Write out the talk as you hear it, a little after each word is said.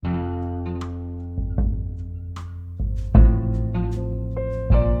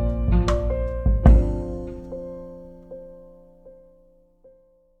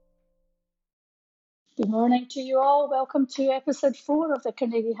morning to you all. Welcome to episode 4 of the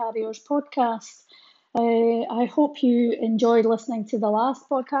Carnegie Harriers podcast. I hope you enjoyed listening to the last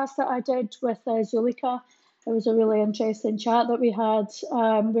podcast that I did with Zulika. It was a really interesting chat that we had.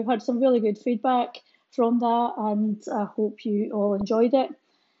 We've had some really good feedback from that, and I hope you all enjoyed it.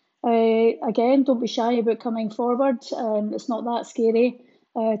 Again, don't be shy about coming forward. It's not that scary.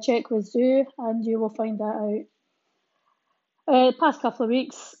 Check with Zoo and you will find that out. The past couple of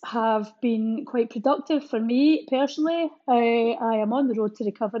weeks have been quite productive for me personally. I am on the road to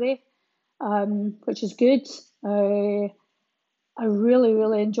recovery, which is good. I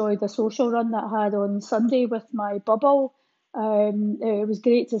really enjoyed the social run that I had on Sunday with my bubble. It was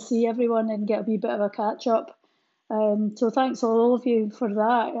great to see everyone and get a wee bit of a catch up. So thanks all of you for that.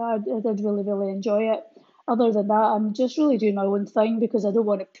 I did really enjoy it. Other than that, I'm just really doing my own thing because I don't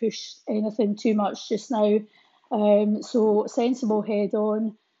want to push anything too much just now. So sensible head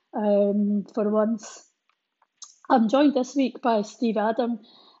on for once. I'm joined this week by Steve Adam,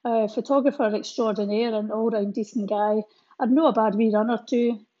 photographer extraordinaire and all-round decent guy, and not a bad wee runner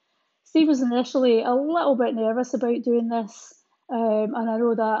too. Steve was initially a little bit nervous about doing this, and I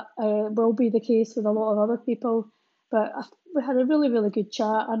know that will be the case with a lot of other people, but we had a really good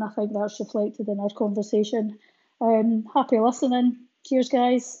chat, and I think that's reflected in our conversation. Happy listening. Cheers,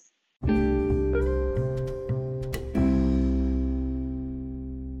 guys.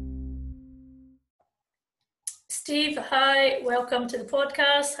 Steve, hi, welcome to the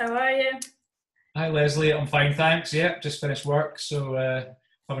podcast. How are you? Hi, Leslie. I'm fine, thanks. Yeah, just finished work, so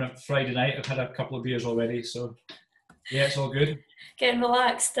having a Friday night. I've had a couple of beers already, so yeah, it's all good. Getting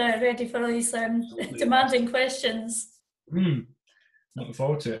relaxed, ready for these demanding questions. Looking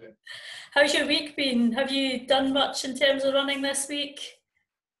forward to it. How's your week been? Have you done much in terms of running this week?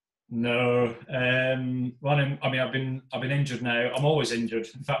 No, running. I mean, I've been injured now. I'm always injured.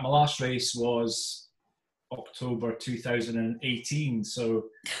 In fact, my last race was October 2018, so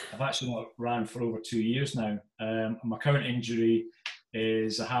I've actually not ran for over 2 years now. My current injury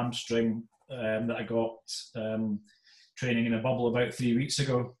is a hamstring that I got training in a bubble about 3 weeks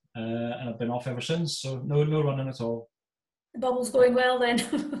ago, and I've been off ever since. So no running at all. The bubble's going well then.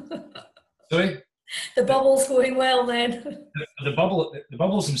 Sorry? The bubble's going well then. The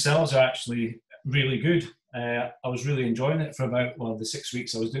bubbles themselves are actually really good. I was really enjoying it for about the 6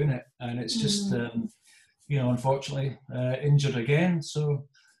 weeks I was doing it, and it's just unfortunately injured again. So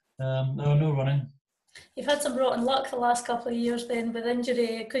no running. You've had some rotten luck the last couple of years then with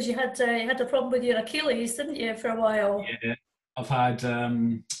injury, because you had a problem with your Achilles, didn't you, for a while? Yeah, I've had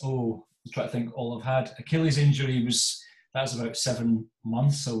I'm trying to think. All I've had Achilles injury was about 7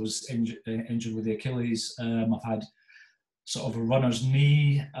 months. I was injured with the Achilles. I've had sort of a runner's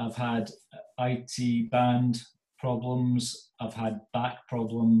knee. I've had IT band problems. I've had back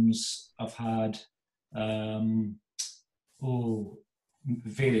problems. I've had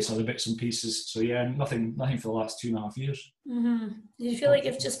various other bits and pieces. So yeah, nothing for the last 2.5 years. Mm-hmm. Do you feel like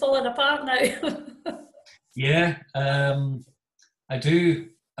you've just fallen apart now? Yeah, I do.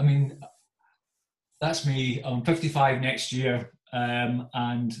 I mean, that's me. I'm 55 next year,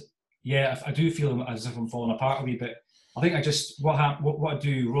 and yeah, I do feel as if I'm falling apart a wee bit. I think what I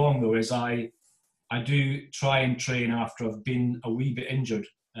do wrong though is I do try and train after I've been a wee bit injured,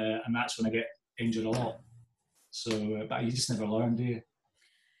 and that's when I get injured a lot. So, but you just never learn, do you?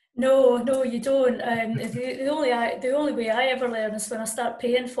 No, you don't. The only way I ever learn is when I start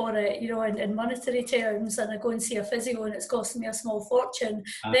paying for it, in monetary terms, and I go and see a physio and it's costing me a small fortune.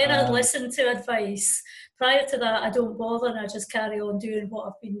 Then I'd listen to advice. Prior to that, I don't bother and I just carry on doing what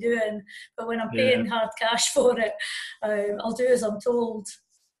I've been doing. But when I'm paying hard cash for it, I'll do as I'm told.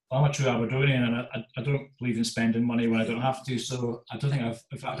 I'm a true Aberdonian, and I don't believe in spending money when I don't have to. So I don't think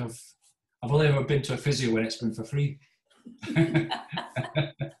I've only ever been to a physio when it's been for free.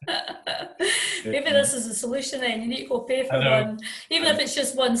 Maybe this is a solution then. You need to go pay for one. Even if it's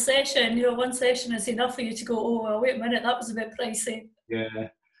just one session, one session is enough for you to go, oh, well, wait a minute, that was a bit pricey. Yeah.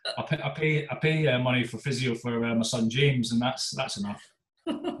 I pay money for physio for my son James, and that's enough.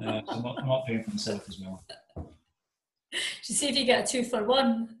 So I'm not paying for myself as well. You see if you get a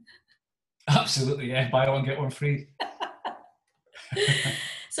 2-for-1. Absolutely, yeah. Buy one, get one free.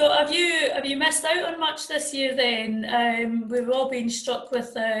 So have you missed out on much this year then? We've all been struck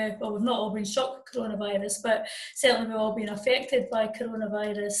with, we've not all been struck with coronavirus, but certainly we've all been affected by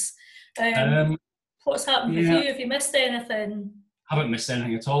coronavirus. What's happened with you? Have you missed anything? I haven't missed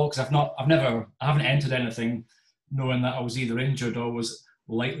anything at all, because I haven't entered anything knowing that I was either injured or was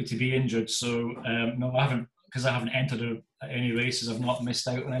likely to be injured. So no, I haven't, because I haven't entered any races. I've not missed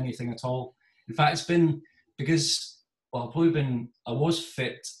out on anything at all. In fact, it's been because I was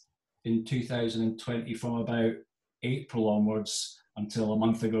fit in 2020 from about April onwards until a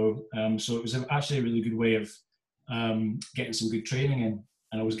month ago. So it was actually a really good way of getting some good training in,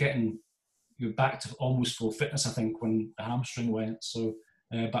 and I was getting back to almost full fitness, I think, when the hamstring went. So,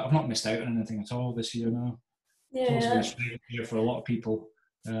 but I've not missed out on anything at all this year now. It's also been a strange year for a lot of people,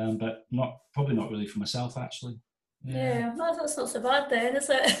 but probably not really for myself, actually. Yeah, well, that's not so bad then, is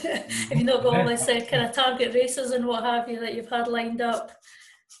it? If you've not got all this kind of target races and what have you that you've had lined up.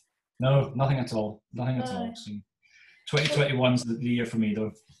 No, nothing at all. Nothing at all. So 2021's the year for me,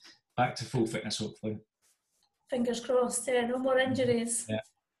 though. Back to full fitness, hopefully. Fingers crossed, yeah, no more injuries.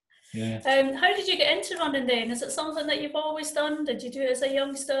 Yeah. How did you get into running then? Is it something that you've always done? Did you do it as a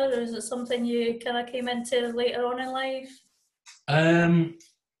youngster, or is it something you kind of came into later on in life?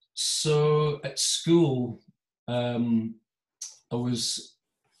 So at school, my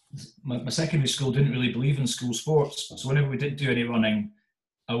secondary school didn't really believe in school sports. So whenever we did do any running,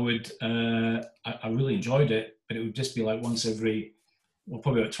 I really enjoyed it, but it would just be like probably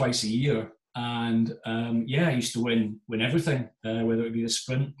about twice a year. And I used to win everything, whether it be the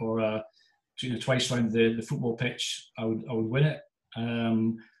sprint or twice around the football pitch, I would win it.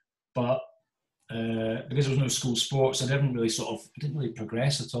 But because there was no school sports, I didn't really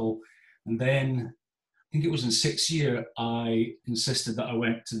progress at all. And then I think it was in 6th year, I insisted that I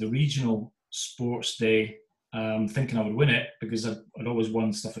went to the regional sports day, thinking I would win it because I'd always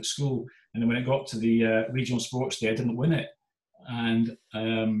won stuff at school. And then when it got to the regional sports day, I didn't win it. And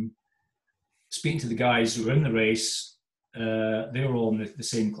speaking to the guys who were in the race, they were all in the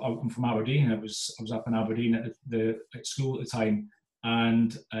same. I'm from Aberdeen. I was up in Aberdeen at school at the time,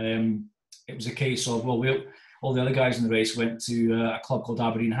 and it was a case of all the other guys in the race went to a club called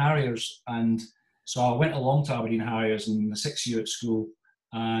Aberdeen Harriers, and so I went along to Aberdeen Harriers in the 6th year at school,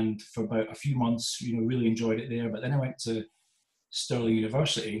 and for about a few months, really enjoyed it there. But then I went to Stirling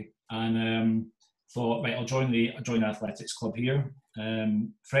University and thought, right, I'll join the athletics club here.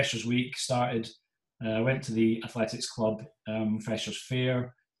 Freshers Week started. I went to the athletics club Freshers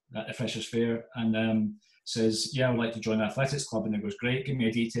Fair at the Freshers Fair, and says, yeah, I would like to join the athletics club. And it goes, great, give me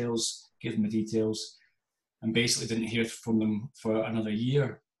the details. Give them the details, and basically didn't hear from them for another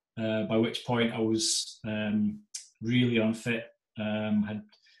year. By which point I was really unfit.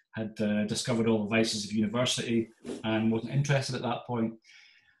 Had discovered all the vices of university and wasn't interested at that point.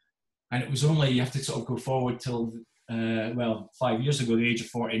 And it was only, you have to sort of go forward till 5 years ago, the age of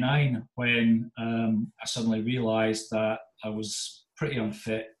 49, when I suddenly realised that I was pretty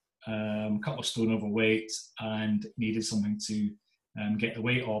unfit, a couple of stone overweight, and needed something to get the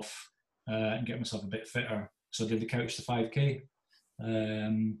weight off and get myself a bit fitter. So I did the Couch to 5K.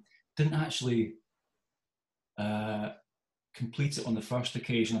 Didn't actually complete it on the first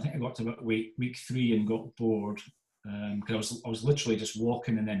occasion. I think I got to about week 3 and got bored because I was literally just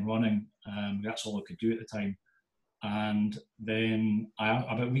walking and then running. That's all I could do at the time. And then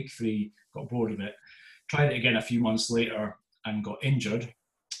about week 3 got bored of it. Tried it again a few months later and got injured.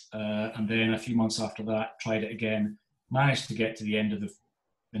 And then a few months after that, tried it again. Managed to get to the end of the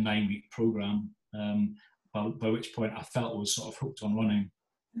 9-week program. By which point I felt I was sort of hooked on running.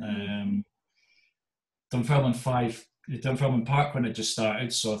 Dunfermline Park when it just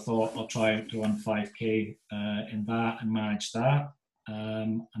started, so I thought I'll try to run 5K in that and manage that,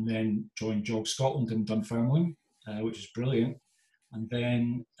 and then joined Jog Scotland in Dunfermline, which was brilliant. And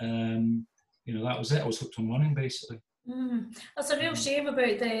then that was it. I was hooked on running basically. That's a real shame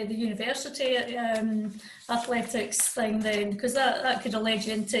about the university athletics thing then, because that could have led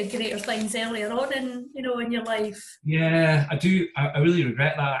you into greater things earlier on in your life. Yeah, I do. I really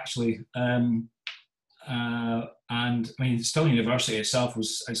regret that actually. And I mean, Stirling University itself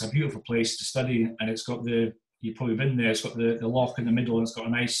it's a beautiful place to study, and it's got you've probably been there, it's got the loch in the middle, and it's got a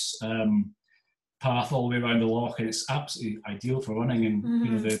nice path all the way around the loch, and it's absolutely ideal for running. And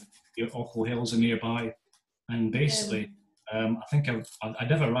the Ochil Hills are nearby. And basically, I think I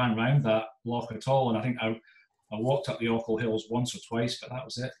never ran around that loch at all, and I think I walked up the Ochil Hills once or twice, but that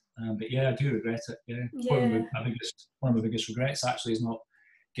was it. But yeah, I do regret it. Yeah. One of my biggest regrets actually is not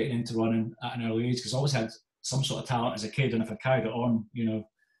getting into running at an early age, because I always had some sort of talent as a kid, and if I carried it on, it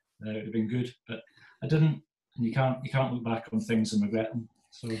would have been good. But I didn't, and you can't look back on things and regret them.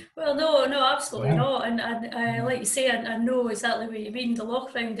 So, well, no, absolutely not. And like you say, I know exactly what you mean, the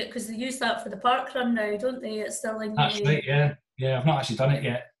loch round it, because they use that for the park run now, don't they? It's Stirling. That's right, yeah. I've not actually done it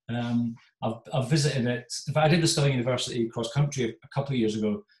yet. I've visited it. In fact, I did the Stirling University cross country a couple of years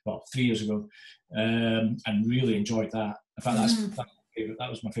ago, 3 years ago, and really enjoyed that. In fact, that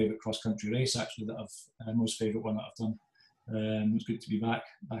was my favourite cross country race actually. Most favourite one that I've done. It was good to be back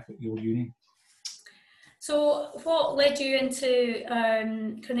at the old uni. So what led you into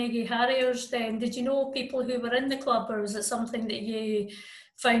Carnegie Harriers then? Did you know people who were in the club, or was it something that you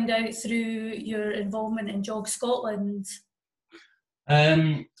found out through your involvement in Jog Scotland?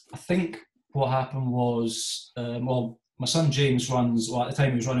 I think what happened was, well, my son James runs, well, at the time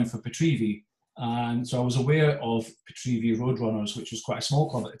he was running for Petrivi, and so I was aware of Petrivi Roadrunners, which was quite a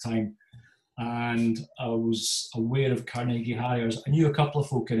small club at the time, and I was aware of Carnegie Harriers. I knew a couple of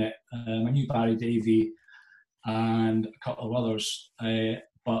folk in it. I knew Barry Davey and a couple of others,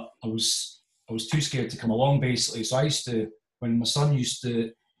 but I was too scared to come along, basically. So I used to, when my son used to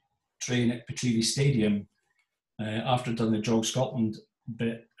train at Petrivi Stadium, after I'd done the Jog Scotland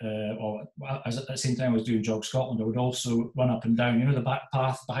bit, or at the same time I was doing Jog Scotland, I would also run up and down, you know, the back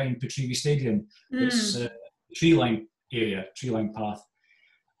path behind Petrivi Stadium. It's a tree line area, tree line path.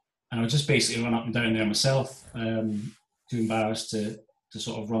 And I would just basically run up and down there myself, too embarrassed to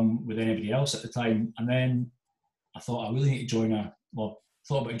sort of run with anybody else at the time. And then I thought I really need to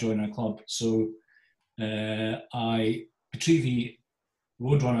thought about joining a club. So Petrivi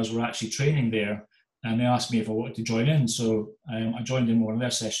Roadrunners were actually training there, and they asked me if I wanted to join in. So I joined in one of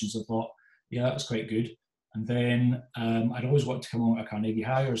their sessions. I thought, yeah, that was quite good. And then I'd always wanted to come on a Carnegie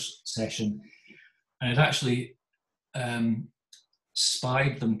Harriers session. And I'd actually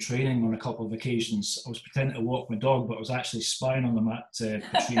spied them training on a couple of occasions. I was pretending to walk my dog, but I was actually spying on them at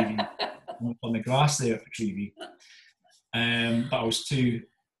Petrivi, on the grass there at Petrivi. But I was too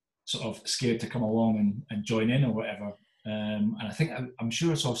sort of scared to come along and join in or whatever. And I think, I'm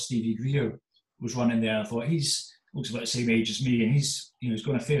sure I saw Stevie Greer was running there. I thought, looks about the same age as me, and he's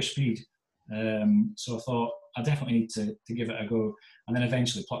going a fair speed. So I thought I definitely need to give it a go. And then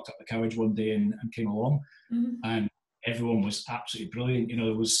eventually plucked up the courage one day and came along. Mm-hmm. And everyone was absolutely brilliant. You know,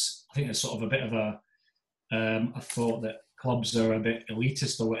 there was, I think there's sort of a bit of a thought that clubs are a bit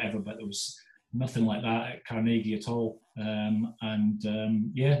elitist or whatever, but there was nothing like that at Carnegie at all.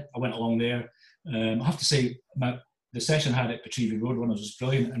 Yeah, I went along there. I have to say, the session I had at Petrivi Roadrunners was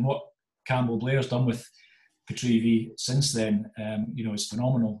brilliant, and what Campbell Blair's done with Petrivi since then, is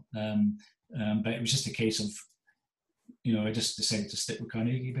phenomenal. But it was just a case of, I just decided to stick with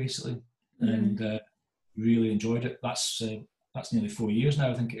Carnegie basically, and really enjoyed it. That's nearly 4 years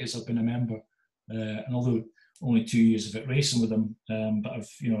now, I think it is. I've been a member, and although only 2 years of it racing with them, but I've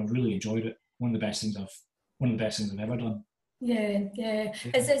really enjoyed it. One of the best things I've ever done. Yeah.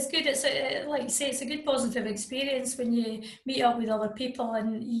 It's good. It's like you say, it's a good positive experience when you meet up with other people,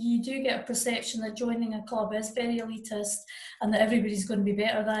 and you do get a perception that joining a club is very elitist and that everybody's going to be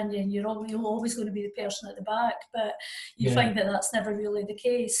better than you, and you're always going to be the person at the back. But you find that that's never really the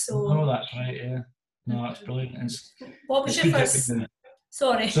case. So no, that's right. Yeah, no, that's brilliant. What was your first?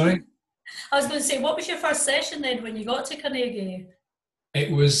 Sorry. I was going to say, what was your first session then when you got to Carnegie?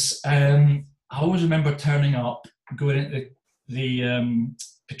 It was. I always remember turning up, going into the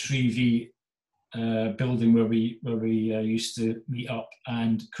Petrivi building where we used to meet up,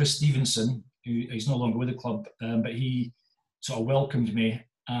 and Chris Stevenson, he's no longer with the club, but he sort of welcomed me,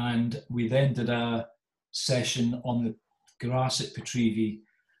 and we then did a session on the grass at Petrivi,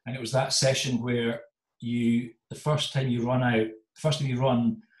 and it was that session where the first time you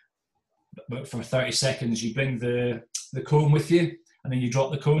run, but for 30 seconds, you bring the cone with you, and then you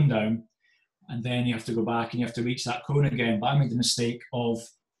drop the cone down, and then you have to go back and you have to reach that cone again. But I made the mistake of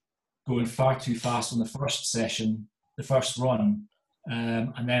going far too fast on the first session, the first run,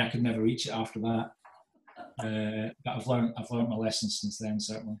 and then I could never reach it after that. But I've learned my lesson since then,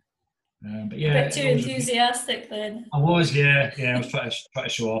 certainly. But yeah, a bit too enthusiastic then. I was, yeah. I was trying to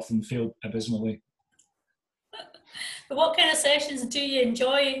show off and failed abysmally. But what kind of sessions do you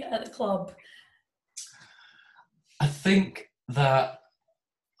enjoy at the club? I think that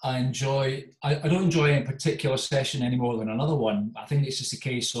I don't enjoy any particular session any more than another one. I think it's just a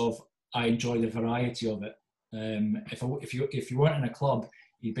case of I enjoy the variety of it. If you weren't in a club,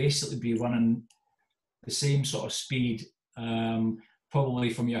 you'd basically be running the same sort of speed,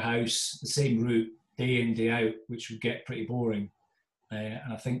 probably from your house, the same route day in, day out, which would get pretty boring.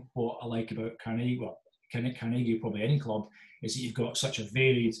 And I think what I like about Carnegie, probably any club, is that you've got such a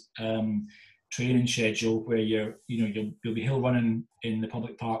varied training schedule where you'll be hill running in the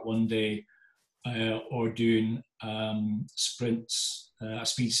public park one day, or doing sprints, a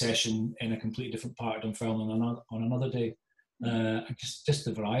speed session in a completely different part of Dunfermline on another day. Just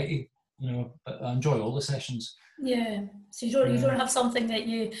the variety, But I enjoy all the sessions. Yeah, so you don't have something that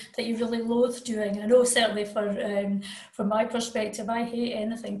you really loathe doing. I know certainly from my perspective, I hate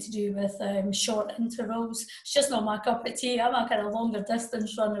anything to do with short intervals. It's just not my cup of tea. I'm a kind of longer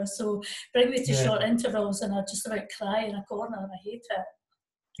distance runner, so bring me to short intervals and I just about cry in a corner, and I hate it.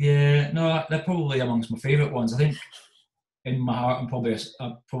 Yeah, no, they're probably amongst my favourite ones. I think in my heart, I'm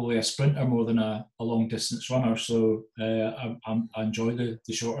probably a sprinter more than a long distance runner. So I enjoy the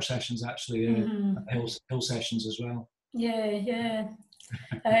shorter sessions actually, hill sessions as well. Yeah, yeah.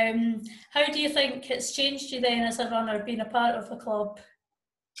 How do you think it's changed you then as a runner, being a part of the club?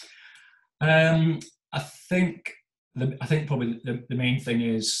 I think probably the main thing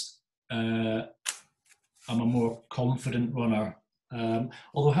is I'm a more confident runner.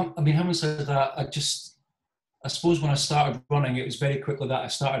 Although having said that, I suppose when I started running, it was very quickly that I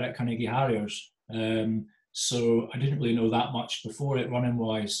started at Carnegie Harriers. So I didn't really know that much before it running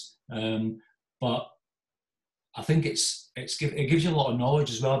wise. But I think it gives you a lot of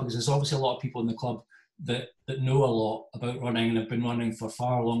knowledge as well, because there's obviously a lot of people in the club that know a lot about running and have been running for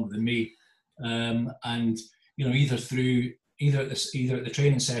far longer than me. And either at the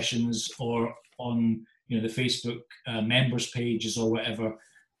training sessions or on the Facebook members pages or whatever,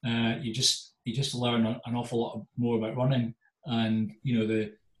 you just learn an awful lot more about running, and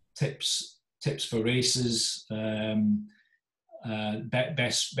the tips for races,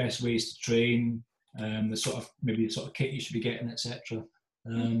 best ways to train, the sort of kit you should be getting, etc.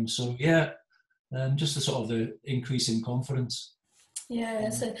 So yeah, just the increase in confidence. Yeah,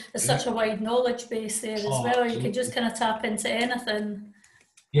 it's such a wide knowledge base there as well. Absolutely. You can just kind of tap into anything.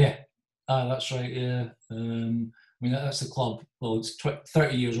 Yeah, that's right. Yeah, that's the club. Well, it's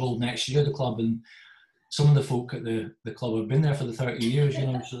 30 years old next year, the club, and some of the folk at the club have been there for the 30 years.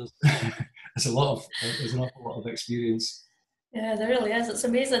 So there's an awful lot of experience. Yeah, there really is. It's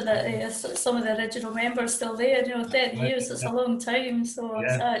amazing that some of the original members still there. 30 years, it's a long time, so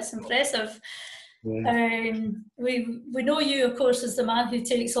it's impressive. Yeah. We know you, of course, as the man who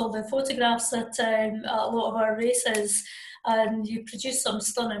takes all the photographs at a lot of our races, and you produce some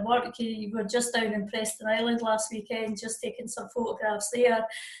stunning work. You were just down in Preston Island last weekend, just taking some photographs there,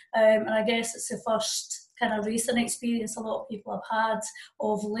 and I guess it's the first kind of racing experience a lot of people have had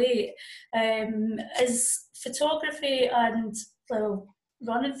of late. Is photography and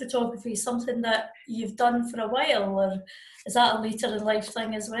running photography something that you've done for a while, or is that a later in life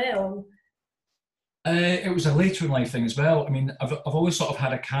thing as well? It was a later in life thing as well. I mean, I've always sort of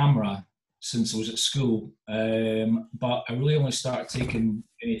had a camera since I was at school, but I really only started taking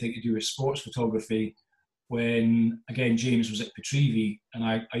anything to do with sports photography when, again, James was at Petrivi, and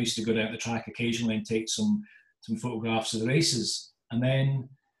I used to go down the track occasionally and take some photographs of the races. And then,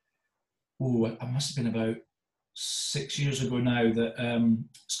 it must have been about 6 years ago now that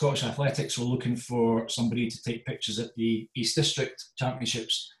Scottish Athletics were looking for somebody to take pictures at the East District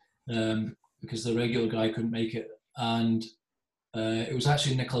Championships, because the regular guy couldn't make it. And it was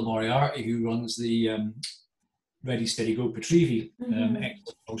actually Nicola Moriarty, who runs the Ready Steady Go Petrivi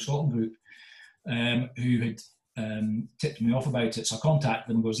Scotland group, who had tipped me off about it. So I contacted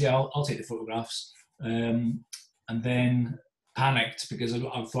them and goes, yeah, I'll take the photographs. And then panicked, because I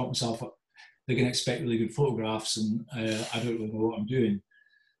thought to myself, they're going to expect really good photographs, and I don't really know what I'm doing.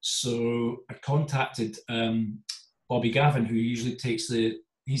 So I contacted Bobby Gavin, who usually takes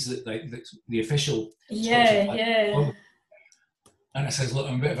he's the official. Yeah. And I says, look,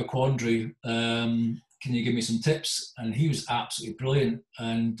 I'm a bit of a quandary. Can you give me some tips? And he was absolutely brilliant.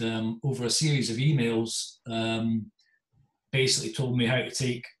 And over a series of emails, basically told me how to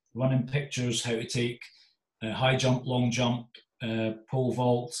take running pictures, how to take high jump, long jump, pole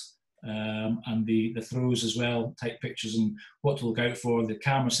vault, and the throws as well, type pictures, and what to look out for, the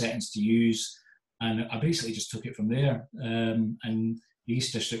camera settings to use. And I basically just took it from there. And the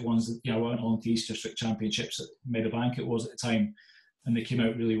East District ones, I went along to the East District Championships at Meadowbank it was at the time, and they came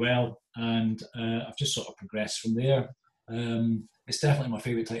out really well. And I've just sort of progressed from there. It's definitely my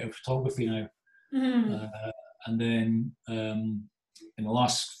favourite type of photography now. And then in the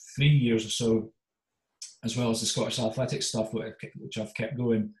last 3 years or so, as well as the Scottish Athletics stuff, which I've kept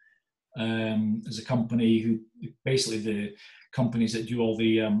going, there's a company who basically the companies that do all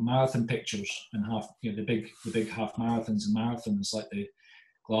the marathon pictures and the big half marathons and marathons, like the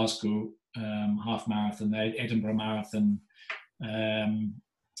Glasgow half marathon, the Edinburgh marathon,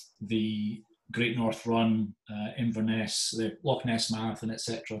 the Great North Run, Inverness, the Loch Ness Marathon,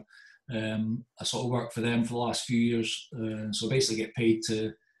 etc. I sort of worked for them for the last few years, so basically get paid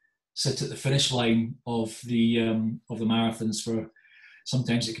to sit at the finish line of the marathons for,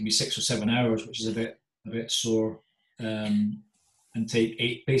 sometimes it can be 6 or 7 hours, which is a bit sore, and take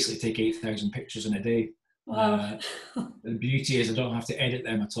 8,000 pictures in a day. Wow. The beauty is I don't have to edit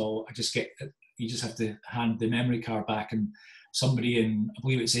them at all. You just have to hand the memory card back, and somebody in, I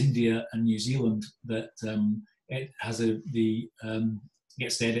believe it's India and New Zealand, that it has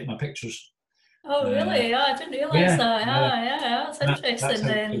gets to edit my pictures. Oh, really? Yeah, I didn't realise that. Yeah, that's interesting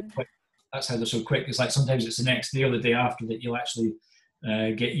then. That's how they're so quick. It's like sometimes it's the next day or the day after that you'll actually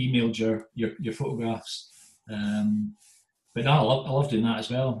get emailed your photographs. But no, I love doing that as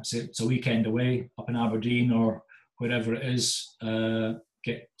well. It's a weekend away up in Aberdeen or wherever it is.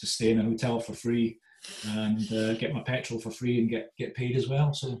 Get to stay in a hotel for free and get my petrol for free and get paid as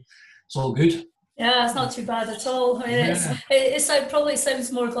well. So it's all good. Yeah, it's not too bad at all. I mean, it probably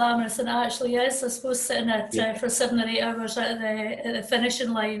sounds more glamorous than it actually is. I suppose sitting at for 7 or 8 hours at the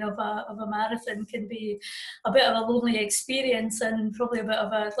finishing line of a marathon can be a bit of a lonely experience, and probably a bit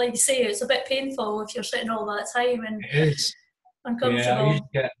of a, like you say, it's a bit painful if you're sitting all that time and it is uncomfortable.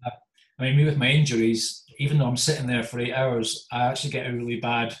 I mean, me with my injuries, even though I'm sitting there for 8 hours, I actually get a really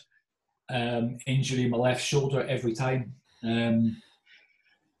bad injury in my left shoulder every time.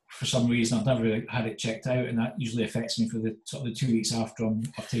 For some reason, I've never really had it checked out, and that usually affects me for the 2 weeks after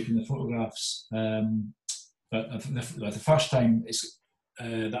I've taken the photographs. But the first time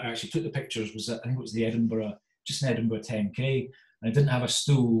that I actually took the pictures was I think it was the Edinburgh 10K, and I didn't have a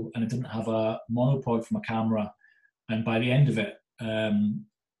stool and I didn't have a monopod for my camera, and by the end of it,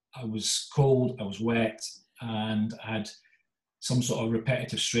 I was cold, I was wet, and I had some sort of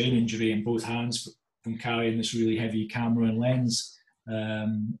repetitive strain injury in both hands from carrying this really heavy camera and lens.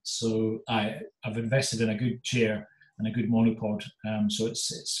 So I've invested in a good chair and a good monopod, so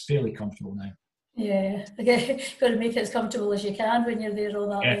it's fairly comfortable now. Yeah, again, got to make it as comfortable as you can when you're there all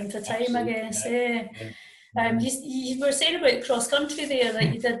that length of time, I guess. You were saying about cross country there,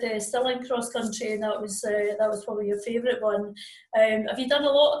 that you did the Stirling cross country, and that was probably your favourite one. Have you done a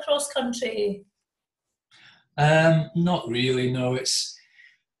lot of cross country? Not really. No,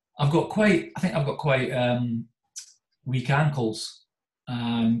 I've got quite weak ankles.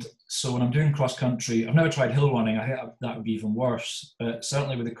 And so when I'm doing cross country, I've never tried hill running. I think that would be even worse. But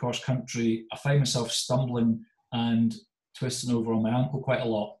certainly with the cross country, I find myself stumbling and twisting over on my ankle quite a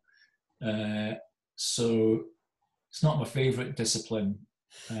lot. So it's not my favourite discipline.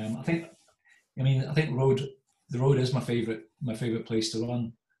 I think the road is my favourite place to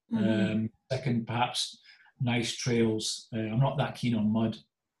run. Mm-hmm. Second, perhaps nice trails. I'm not that keen on mud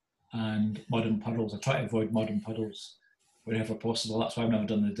and puddles. I try to avoid mud and puddles wherever possible. That's why I've never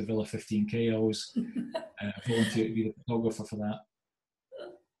done the Davila 15K. I always volunteer to be the photographer for that.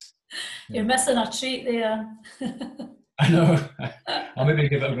 You're missing a treat there. I know. I'll maybe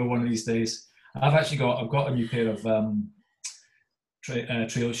give it a go one of these days. I've got a new pair of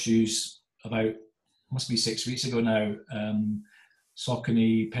trail shoes must be 6 weeks ago now.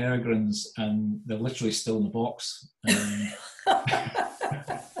 Saucony Peregrines, and they're literally still in the box.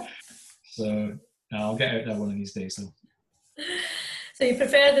 So I'll get out there one of these days though. So you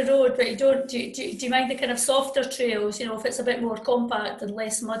prefer the road, but do you mind the kind of softer trails, if it's a bit more compact and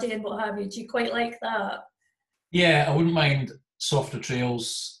less muddy and what have you? Do you quite like that? Yeah, I wouldn't mind softer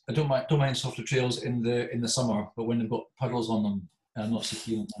trails. I don't mind softer trails in the summer, but when they've got puddles on them, I'm not so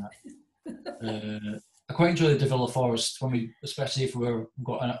keen on that. I quite enjoy the Davila Forest, especially if we've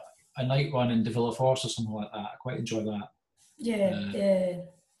got a night run in Davila Forest or something like that. I quite enjoy that. Yeah.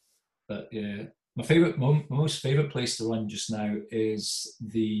 But yeah, my most favourite place to run just now is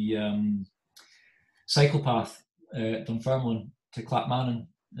the cycle path at Dunfermline to Clackmannan.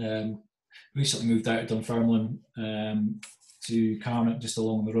 Recently moved out of Dunfermline to Carnock, just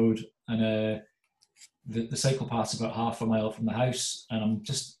along the road, and the cycle path's about half a mile from the house, and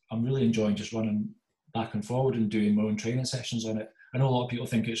I'm really enjoying just running back and forward and doing my own training sessions on it. I know a lot of people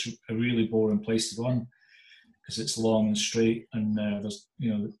think it's a really boring place to run because it's long and straight, and there's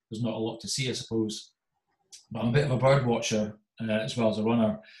not a lot to see, I suppose. But I'm a bit of a bird watcher as well as a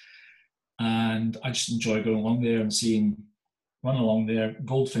runner, and I just enjoy going along there and running along there,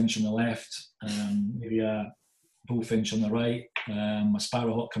 goldfinch on the left, maybe a bullfinch on the right, a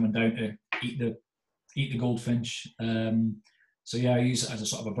sparrowhawk coming down to eat the goldfinch. So yeah, I use it as a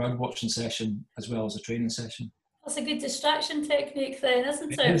sort of a bird watching session as well as a training session. That's a good distraction technique then,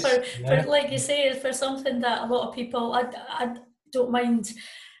 isn't it? It For like you say, for something that a lot of people, I don't mind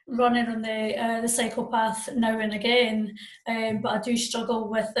running on the cycle path now and again, but I do struggle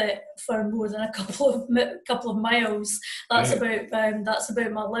with it for more than a couple of miles. That's about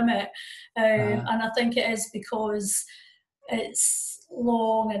my limit, and I think it is because it's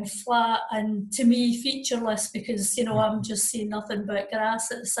long and flat and to me featureless, because I'm just seeing nothing but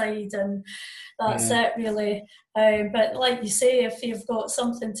grass at the side, and that's it really. But like you say, if you've got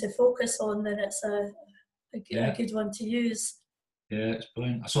something to focus on, then it's a good one to use. Yeah, it's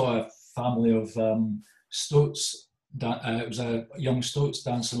brilliant. I saw a family of stoats. It was a young stoats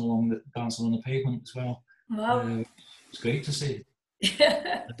dancing on the pavement as well. Wow, it's great to see.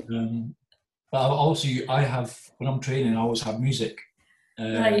 But also, I have, when I'm training, I always have music.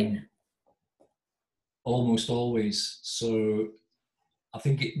 Right. Almost always. So I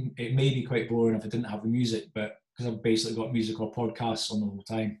think it may be quite boring if I didn't have the music, but because I've basically got music or podcasts on the whole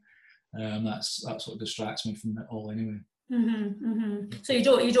time, that's what distracts me from it all anyway. So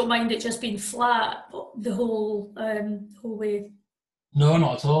you don't mind it just being flat the whole way? No,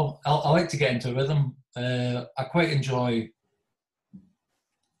 not at all. I like to get into rhythm. I quite enjoy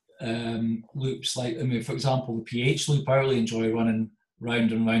loops, like, I mean, for example, the PH loop. I really enjoy running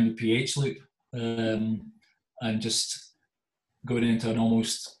round and round the PH loop, and just going into an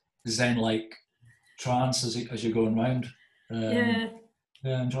almost Zen-like trance as you're going round. Yeah,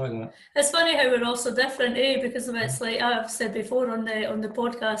 I enjoy that. It's funny how we're all so different, because it's like I've said before on the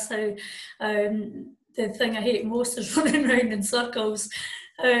podcast how the thing I hate most is running around in circles.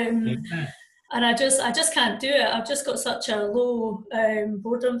 And I just can't do it. I've just got such a low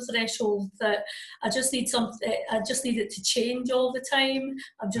boredom threshold that I just need it to change all the time.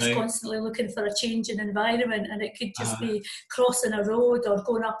 I'm just constantly looking for a change in environment, and it could just be crossing a road or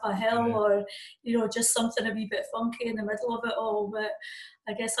going up a hill or, just something a wee bit funky in the middle of it all. But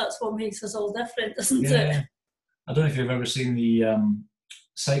I guess that's what makes us all different, isn't it? I don't know if you've ever seen the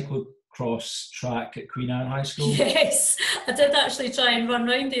cyclocross track at Queen Anne High School. Yes, I did actually try and run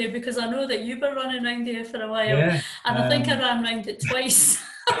round here because I know that you were running round here for a while, and I think I ran round it twice.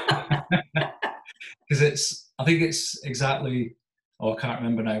 Because I think it's exactly, I can't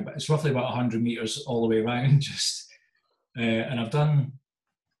remember now, but it's roughly about 100 metres all the way around. And I've done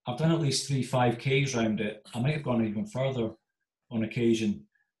at least 3 5Ks around it. I might have gone even further on occasion,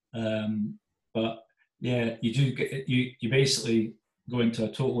 but yeah, you do get you basically go into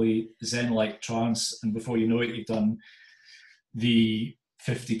a totally Zen-like trance, and before you know it, you've done the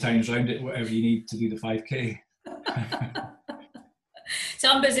 50 times round it, whatever you need to do the 5K. So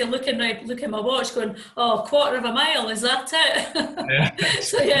I'm busy looking at my watch going, oh, 1/4 of a mile, is that it? Yeah.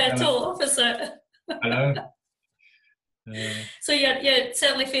 So yeah, total opposite. I know. So you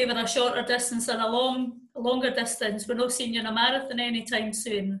certainly favour a shorter distance than a longer distance. We're not seeing you in a marathon anytime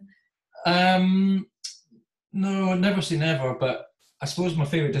soon. No, never say never, but I suppose my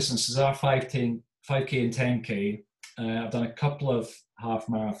favourite distances are 5K and 10K. I've done a couple of half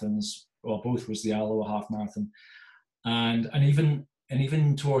marathons. Well, both was the Alloa half marathon, and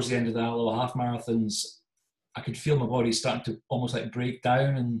even towards the end of the Alloa half marathons, I could feel my body starting to almost like break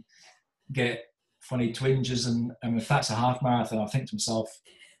down and get funny twinges. And if that's a half marathon, I think to myself,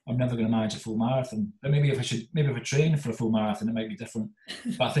 I'm never going to manage a full marathon. But maybe if I train for a full marathon, it might be different.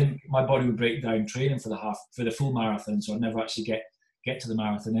 But I think my body would break down training for the full marathon, so I'd never actually get to the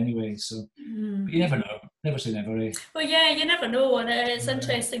marathon anyway. So but you never know. Never say never, eh? Well, yeah, you never know, and it's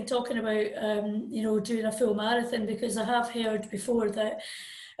interesting talking about doing a full marathon, because I have heard before that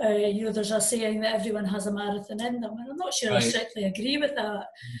there's a saying that everyone has a marathon in them, and I'm not sure I strictly agree with that,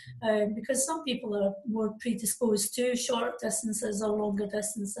 because some people are more predisposed to short distances or longer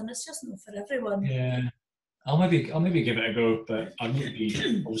distance, and it's just not for everyone. Yeah, I'll maybe give it a go, but I need to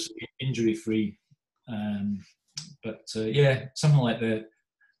be obviously injury free. But something like the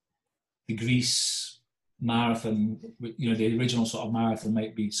Greece marathon, the original sort of marathon,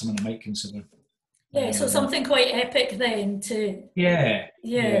 might be something I might consider. Yeah, so something quite epic then too. Yeah.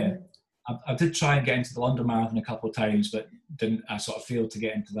 I did try and get into the London Marathon a couple of times, but didn't. I sort of failed to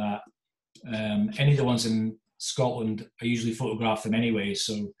get into that. Any of the ones in Scotland, I usually photograph them anyway,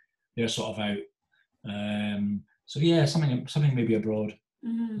 so they're sort of out. So yeah, something maybe abroad.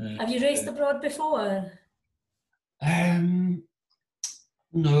 Mm-hmm. Have you raced abroad before?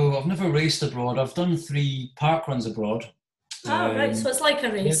 No, I've never raced abroad. I've done 3 park runs abroad. Right, so it's like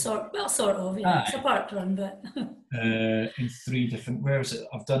a race, sort of, yeah. It's a park run, but... in 3 different... Where is it?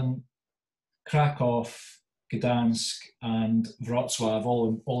 I've done Krakow, Gdansk and Wrocław,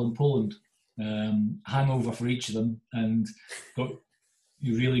 all in Poland. Hangover for each of them, and got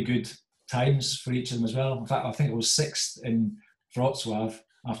really good times for each of them as well. In fact, I think it was 6th in Wrocław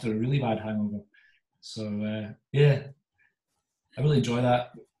after a really bad hangover. So, I really enjoy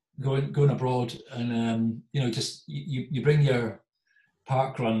that. Going abroad, and just you bring your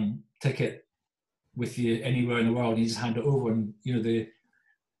park run ticket with you anywhere in the world. You just hand it over, and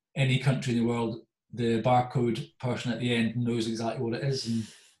any country in the world, the barcode person at the end knows exactly what it is and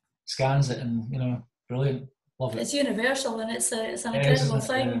scans it, and brilliant. Love it. It's universal, and it's an incredible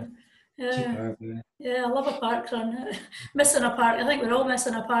thing. Yeah. Yeah, I love a park run. Missing a park. I think we're all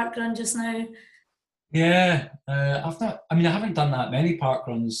missing a park run just now. Yeah, I haven't done that many park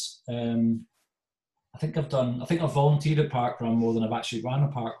runs. I think I've volunteered a park run more than I've actually ran a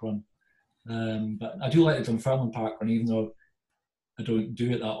park run. But I do like the Dunfermline park run, even though I don't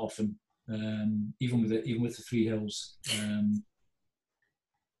do it that often. even with the three hills.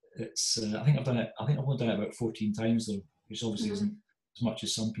 It's I think I've done it. I think I've only done it about 14 times though, which obviously isn't as much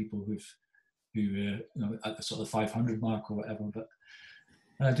as some people who at the sort of 500 mark or whatever. But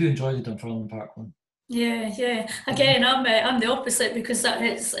I do enjoy the Dunfermline Park one. Yeah. Again, I'm the opposite, because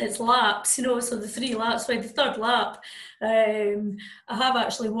it's laps, so the 3 laps. By the third lap, I have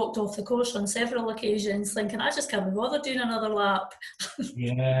actually walked off the course on several occasions, thinking I just can't be bothered doing another lap.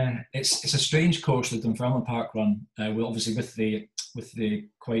 Yeah, it's a strange course, the Dunfermline Park run. Obviously with the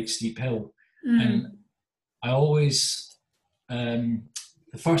quite steep hill, and I always the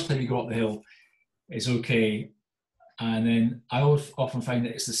first time you go up the hill is okay. And then I often find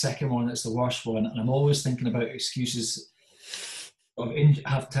that it's the second one that's the worst one, and I'm always thinking about excuses of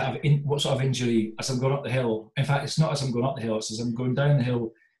what sort of injury as I'm going up the hill. In fact, it's not as I'm going up the hill; it's as I'm going down the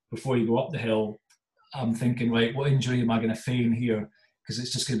hill. Before you go up the hill, I'm thinking, right, what injury am I going to feign here? Because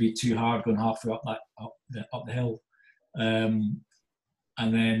it's just going to be too hard going halfway up the hill. And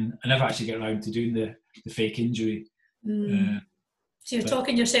then I never actually get around to doing the fake injury. So you're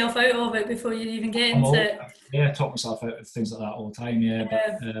talking yourself out of it before you even get into it. Yeah, I talk myself out of things like that all the time,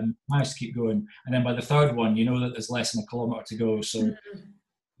 but managed to keep going. And then by the third one, you know that there's less than a kilometre to go, so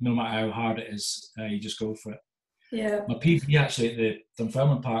no matter how hard it is, you just go for it. Yeah. My PB actually at the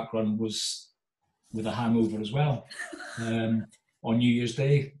Dunfermline Park run was with a hangover as well. On New Year's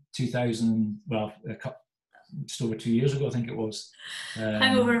Day, 2000, just over 2 years ago, I think it was.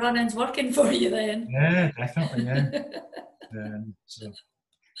 Hangover running's working for you then. Yeah, definitely, yeah. So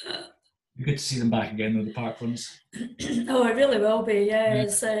it'd be good to see them back again though, the park runs. Oh, it really will be. Yeah.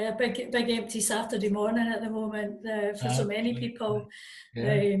 It's a big empty Saturday morning at the moment for so many people.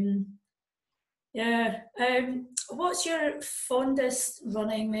 What's your fondest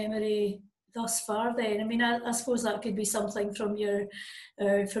running memory thus far then? I mean, I suppose that could be something from your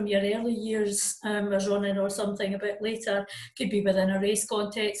early years as running, or something a bit later. Could be within a race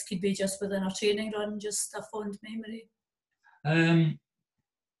context, could be just within a training run, just a fond memory. I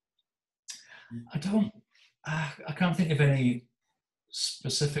can't think of any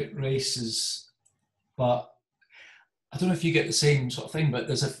specific races, but I don't know if you get the same sort of thing, but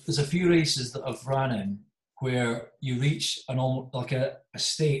there's a few races that I've ran in where you reach a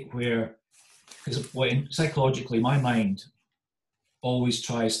state where, because psychologically my mind always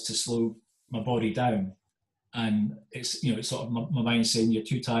tries to slow my body down, and it's sort of my mind saying you're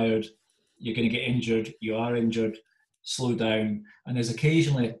too tired, you're going to get injured, you are injured, slow down. And there's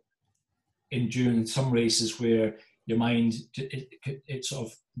occasionally during some races where your mind it sort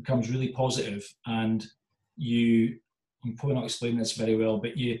of becomes really positive, and I'm probably not explaining this very well,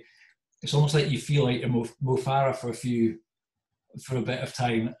 but it's almost like you feel like you're Mo Farah for a bit of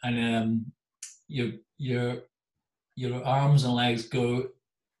time, and your arms and legs go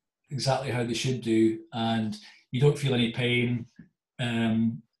exactly how they should do, and you don't feel any pain.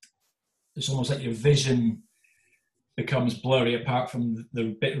 It's almost like your vision becomes blurry, apart from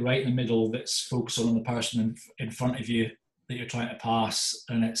the bit right in the middle that's focusing on the person in front of you that you're trying to pass,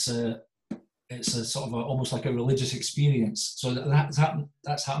 and it's a sort of almost like a religious experience. So that's happened.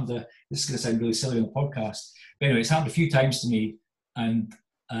 This is going to sound really silly on the podcast, but anyway, it's happened a few times to me, and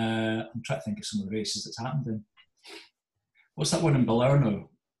I'm trying to think of some of the races that's happened in. What's that one in Balerno?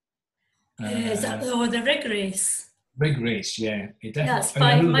 Is that the rig race? Rig race, yeah. That's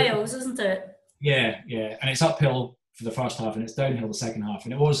 5 miles, isn't it? Yeah, and it's uphill for the first half, and it's downhill the second half,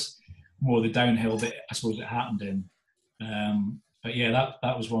 and it was more the downhill that I suppose it happened in. But yeah,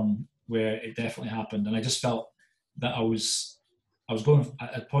 that was one where it definitely happened, and I just felt that I was going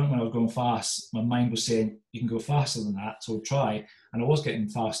at a point when I was going fast. My mind was saying you can go faster than that, so try. And I was getting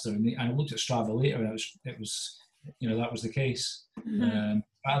faster, and I looked at Strava later, and it was that was the case.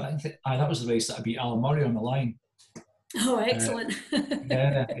 I think that was the race that I beat Alan Murray on the line. Oh, excellent!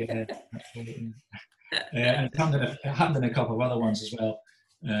 Yeah, absolutely. And it happened in a couple of other ones as well.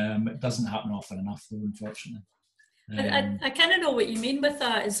 It doesn't happen often enough, though, unfortunately. I kind of know what you mean with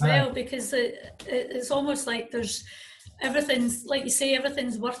that as well, because it's almost like there's everything's, like you say,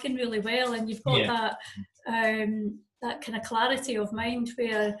 everything's working really well, and you've got that kind of clarity of mind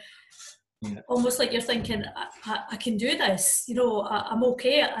where almost like you're thinking, I can do this, I'm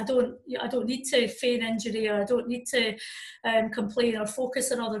okay. I don't need to feign injury, or I don't need to complain or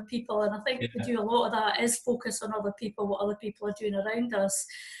focus on other people. And I think we do a lot of that, is focus on other people, what other people are doing around us.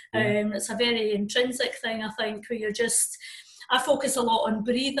 It's a very intrinsic thing, I think, where I focus a lot on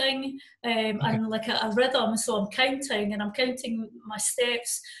breathing and like a rhythm. So I'm counting my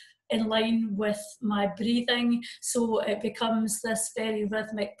steps in line with my breathing, so it becomes this very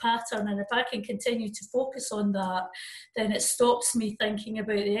rhythmic pattern. And if I can continue to focus on that, then it stops me thinking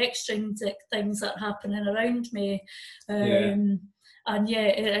about the extrinsic things that are happening around me. And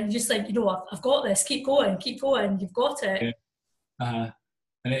and just like, I've got this, keep going, you've got it. And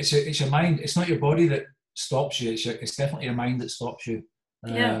it's your mind, it's not your body that stops you, it's definitely your mind that stops you.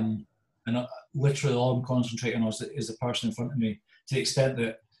 And literally all I'm concentrating on is the person in front of me, to the extent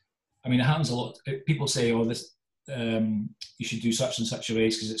that, I mean, it happens a lot. People say, oh, this you should do such and such a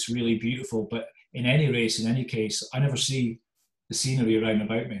race because it's really beautiful, but in any race, in any case, I never see the scenery around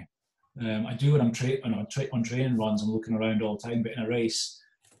about me. I do when I'm on training runs, I'm looking around all the time, but in a race,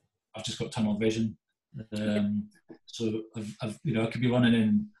 I've just got tunnel vision. So I've I could be running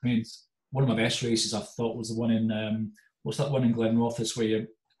in, I mean, one of my best races I thought was the one in, what's that one in Glenrothes where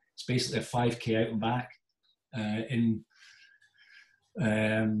it's basically a 5K out and back in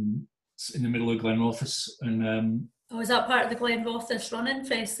the middle of Glenrothes. And is that part of the Glenrothes Running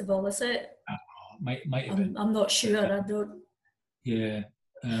Festival, is it? Might have been. I'm not sure, I don't. Yeah,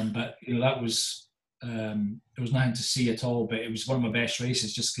 but that was, there was nothing to see at all, but it was one of my best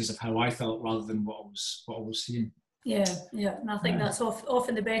races just because of how I felt rather than what I was seeing. Yeah, and I think that's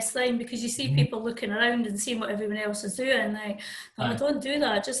often the best thing, because you see people looking around and seeing what everyone else is doing. I don't do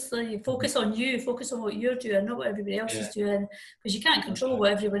that. Just focus on you, focus on what you're doing, not what everybody else is doing, because you can't control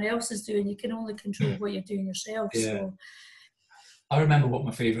what everyone else is doing. You can only control what you're doing yourself. Yeah. So I remember what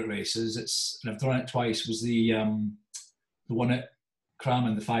my favourite race is. And I've done it twice. Was the one at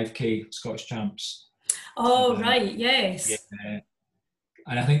Craman, the 5K Scottish Champs. Oh, right, yes. Yeah.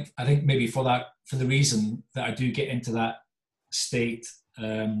 And I think maybe for the reason that I do get into that state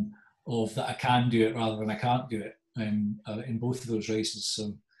of that I can do it rather than I can't do it in both of those races.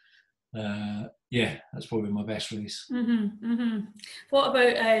 So that's probably my best race. What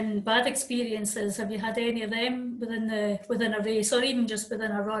about bad experiences? Have you had any of them within a race, or even just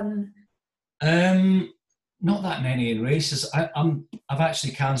within a run? Not that many in races. I've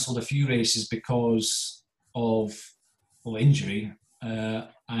actually cancelled a few races because of injury.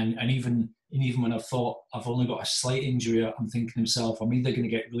 And even when I've thought I've only got a slight injury, I'm thinking to myself, I'm either going to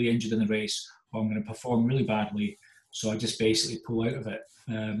get really injured in the race or I'm going to perform really badly. So I just basically pull out of it.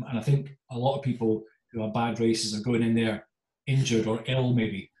 And I think a lot of people who have bad races are going in there injured or ill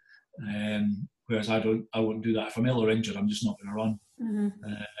maybe. Whereas I wouldn't do that. If I'm ill or injured, I'm just not going to run.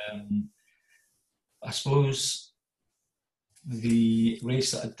 I suppose the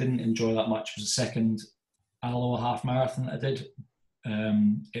race that I didn't enjoy that much was the second Alloa half marathon that I did.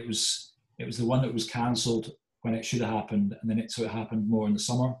 It was the one that was cancelled when it should have happened, and then it happened more in the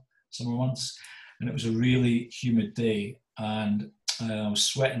summer months, and it was a really humid day, and I was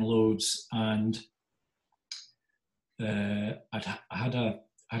sweating loads, and I had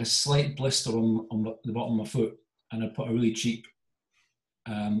a slight blister on the bottom of my foot, and I put a really cheap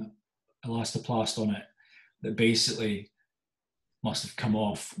Elastoplast on it that basically must have come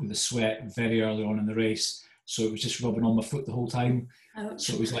off with the sweat very early on in the race. So it was just rubbing on my foot the whole time. Ouch.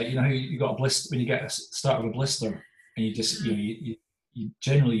 So it was like, how you got a blister, when you get a start of a blister, and you just, you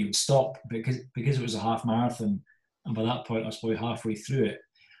generally you would stop because it was a half marathon. And by that point, I was probably halfway through it.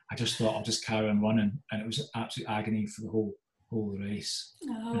 I just thought I'll just carry on running. And it was absolute agony for the whole race.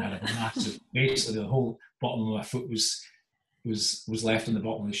 Oh. And I had a massive, basically the whole bottom of my foot was left in the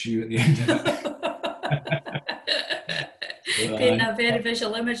bottom of the shoe at the end of it. Painting a very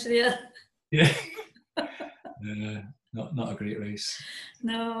visual image there. Yeah. Not a great race.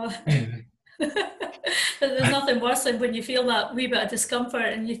 No. Anyway. There's nothing worse than when you feel that wee bit of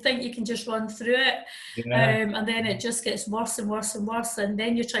discomfort and you think you can just run through it, and then it just gets worse and worse and worse, and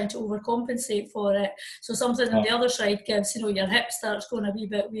then you're trying to overcompensate for it. So something on the other side gives, your hip starts going a wee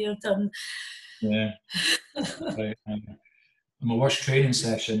bit weird. And right. My worst training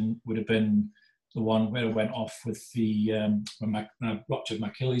session would have been the one where I went off with when I ruptured my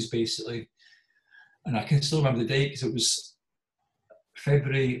Achilles basically. And I can still remember the date because it was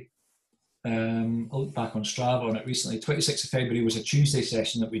February. I looked back on Strava on it recently. 26th of February was a Tuesday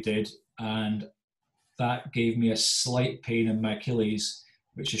session that we did, and that gave me a slight pain in my Achilles,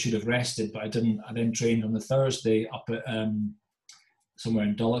 which I should have rested, but I didn't. I then trained on the Thursday up at somewhere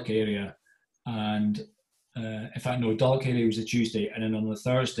in Dulwich area, and in fact, no, Dulwich area was a Tuesday, and then on the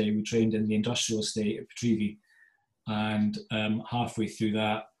Thursday we trained in the industrial estate at Petrivy, and halfway through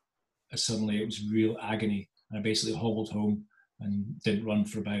that, suddenly it was real agony, and I basically hobbled home and didn't run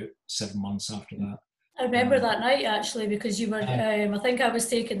for about 7 months after that. I remember that night actually, because you were, I think I was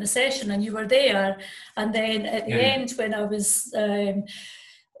taking the session and you were there, and then at the end when I was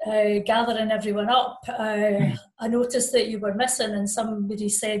gathering everyone up, I noticed that you were missing, and somebody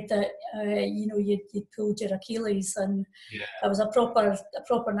said that you'd pulled your Achilles, and it was a proper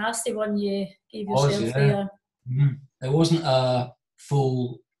nasty one you gave yourself there. It wasn't a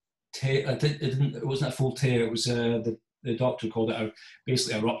full tear. It wasn't a full tear. It was the doctor called it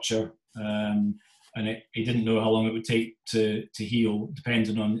basically a rupture, and he didn't know how long it would take to heal.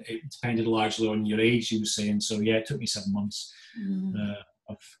 It depended largely on your age, he was saying. So yeah, it took me 7 months.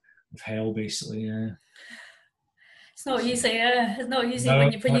 Of hell, basically. Yeah, it's not easy. It's not easy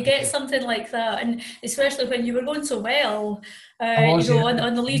when you get something like that, and especially when you were going so well. On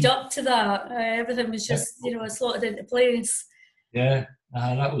the lead up to that, everything was just slotted into place. Yeah,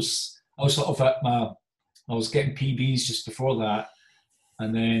 I was sort of I was getting PBs just before that,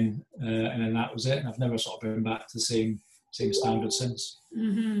 and then that was it. And I've never sort of been back to the same standard since.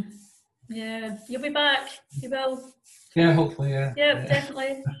 Yeah, you'll be back. You will. Yeah, hopefully, yeah. Yeah,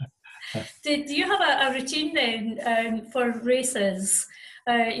 definitely. Do you have a routine then for races?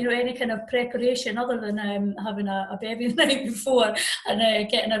 Any kind of preparation other than having a baby the night before and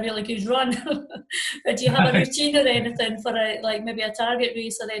getting a really good run? Do you have a routine or anything for maybe a target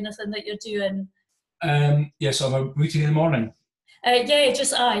race or anything that you're doing? So I have a routine in the morning.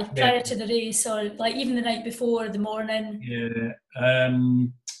 Prior to the race, or like even the night before, the morning. Yeah.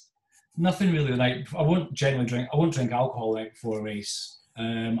 Nothing really the night. I won't generally drink. I won't drink alcohol the night before a race.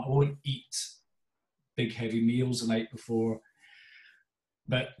 I won't eat big heavy meals the night before.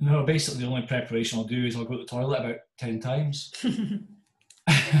 But no, basically the only preparation I'll do is I'll go to the toilet about 10 times, and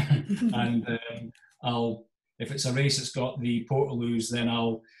if it's a race that's got the Portaloos, then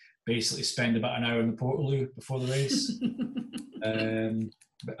I'll basically spend about an hour in the Portaloo before the race,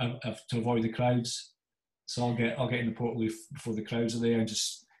 to avoid the crowds. So I'll get in the Portaloo before the crowds are there and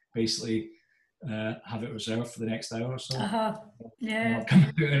just basically have it reserved for the next hour or so. Yeah. I'll come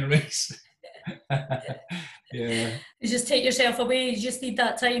out in a race. Yeah. You just take yourself away. You just need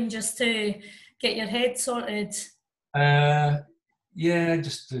that time just to get your head sorted. Yeah,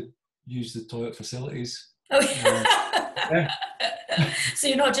 just to use the toilet facilities. Yeah. So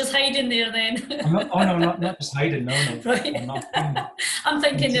you're not just hiding there then? Not just hiding. No. Right. I'm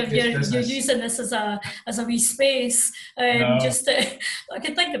thinking of you're using this as a wee space. I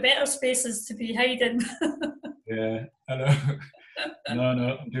could think of better spaces to be hiding. Yeah, I know.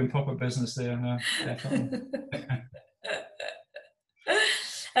 No, I'm doing proper business there. No, definitely.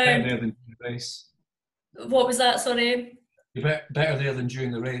 Better there than the race. What was that? Sorry. You're better there than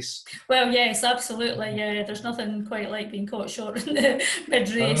during the race. Well, yes, absolutely. Yeah, there's nothing quite like being caught short in the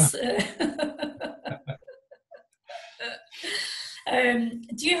mid-race.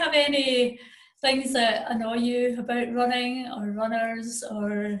 Do you have any things that annoy you about running or runners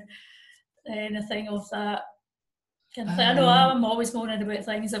or anything of that kind of thing? I know I'm always moaning about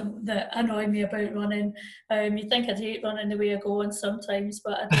things that annoy me about running. You think I'd hate running the way I go on sometimes,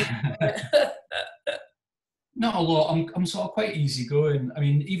 but I don't. Not a lot. I'm sort of quite easygoing. I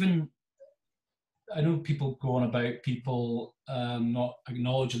mean, I know people go on about people not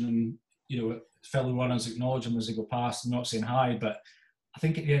acknowledging them, fellow runners acknowledge them as they go past and not saying hi, but I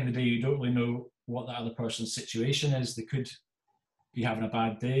think at the end of the day, you don't really know what that other person's situation is. They could be having a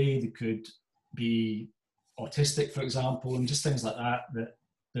bad day. They could be autistic, for example, and just things like that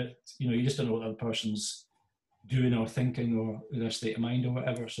you just don't know what the other person's doing or thinking or their state of mind or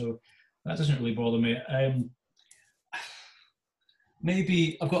whatever. So that doesn't really bother me.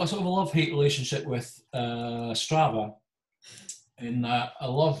 Maybe I've got a sort of a love-hate relationship with Strava, in that I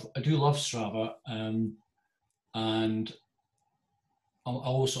do love Strava, and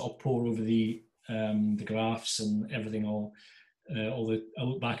I'll sort of pore over the graphs and everything. I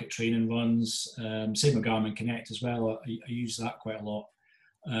look back at training runs. Same with Garmin Connect as well. I use that quite a lot,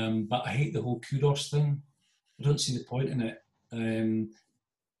 but I hate the whole kudos thing. I don't see the point in it.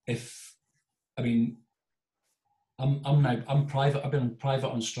 I'm private. I've been private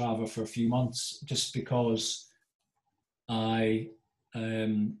on Strava for a few months just because I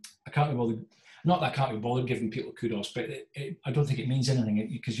can't be bothered. Not that I can't be bothered giving people kudos, but I don't think it means anything,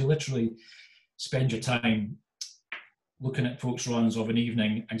 because you literally spend your time looking at folks' runs of an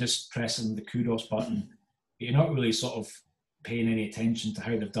evening and just pressing the kudos button. You're not really sort of paying any attention to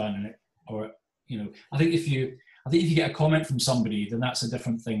how they've done it, or I think if you get a comment from somebody, then that's a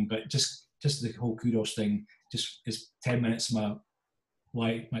different thing. But just the whole kudos thing just is 10 minutes of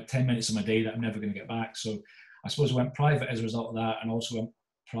my 10 minutes of my day that I'm never going to get back. So I suppose I went private as a result of that, and also went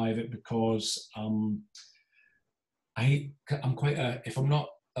private because I'm quite if I'm not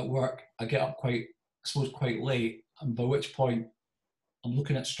at work, I get up quite late, and by which point I'm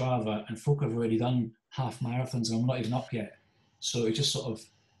looking at Strava and folk have already done half marathons and I'm not even up yet. So it just sort of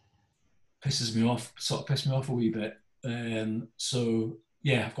pisses me off, sort of pissed me off a wee bit. So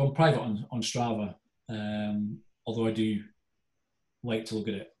yeah, I've gone private on Strava, although I do like to look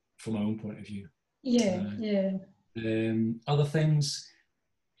at it from my own point of view. Yeah. Other things,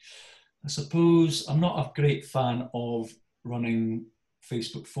 I suppose I'm not a great fan of running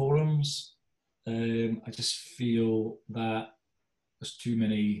Facebook forums. I just feel that there's too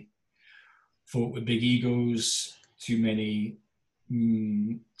many folk with big egos, too many,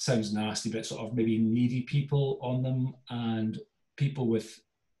 sounds nasty, but sort of maybe needy people on them, and people with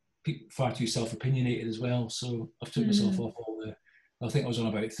far too self-opinionated as well. So I've took myself off I think I was on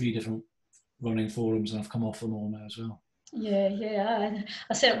about 3 different running forums, and I've come off them all now as well. Yeah.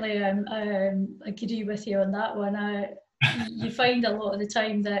 I certainly agree with you on that one. You find a lot of the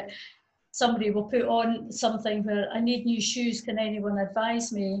time that somebody will put on something where I need new shoes, can anyone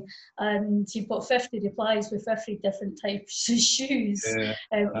advise me? And you've got 50 replies with 50 different types of shoes.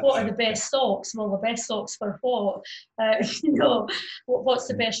 What are the best socks? Well, the best socks for what? What's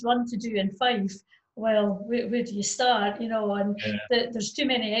the best run to do in Fife? Well, where do you start? And there's too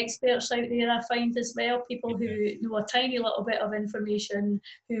many experts out there, I find, as well, people who know a tiny little bit of information,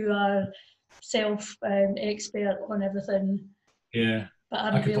 who are self-expert on everything. Yeah.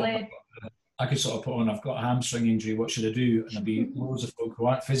 But I could sort of put on, I've got a hamstring injury, what should I do? And there'd be loads of folk who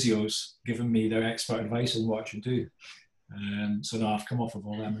aren't physios giving me their expert advice on what I should do. So now I've come off of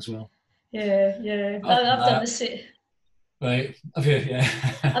all them as well. Yeah. I've done the same. Right, have you? Yeah.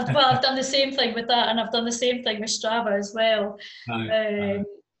 I've done the same thing with that, and I've done the same thing with Strava as well.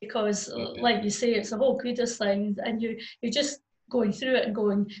 Because, like you say, it's a whole kudos thing, and you're just going through it and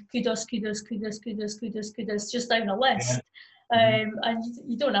going kudos, just down a list. And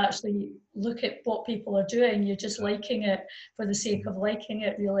you don't actually look at what people are doing, you're just liking it for the sake of liking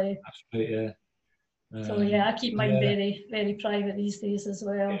it, really. That's right, yeah. So yeah, I keep mine very, very private these days as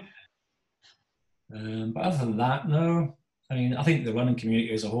well. But other than that, no. I mean, I think the running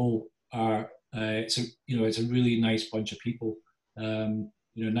community as a whole are, it's a really nice bunch of people.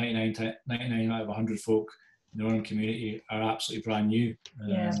 99 out of 100 folk in the running community are absolutely brand new.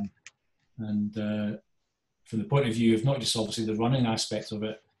 And from the point of view of not just obviously the running aspect of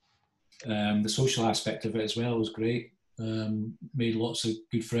it, the social aspect of it as well was great. Made lots of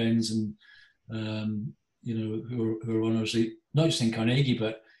good friends, and who are runners, not just in Carnegie,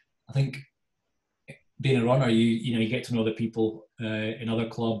 but I think being a runner, you get to know the people in other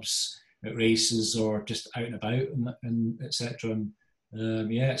clubs, at races, or just out and about, and etc. And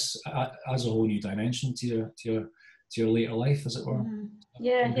it adds a whole new dimension to your later life, as it were.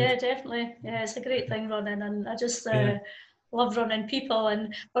 Yeah, definitely. Yeah, it's a great thing, running, and I just love running people,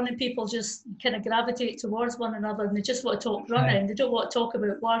 and running people just kind of gravitate towards one another, and they just want to talk running. They don't want to talk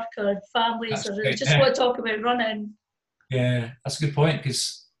about work or families, they just want to talk about running. Yeah, that's a good point,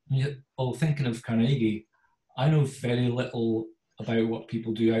 because thinking of Carnegie, I know very little about what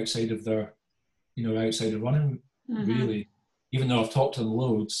people do outside of their, outside of running, really. Even though I've talked to them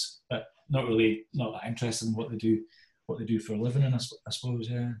loads, but not that interested in what they do for a living, and I suppose,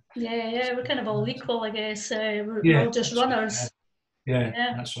 Yeah, we're kind of all equal, I guess. We're all just runners.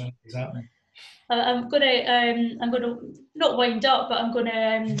 Yeah, that's right, exactly. I'm gonna not wind up, but I'm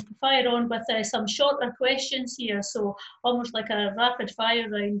gonna fire on with some shorter questions here, so almost like a rapid fire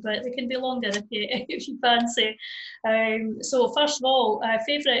round, but they can be longer if you fancy. So first of all,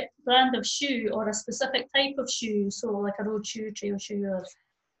 favourite brand of shoe, or a specific type of shoe, so like a road shoe, trail shoe, or...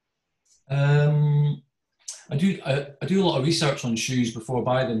 I do a lot of research on shoes before I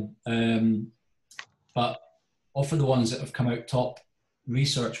buy them, but often the ones that have come out top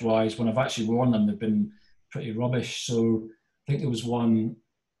research-wise, when I've actually worn them, they've been pretty rubbish. So I think there was one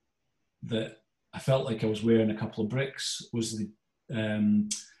that I felt like I was wearing a couple of bricks, was the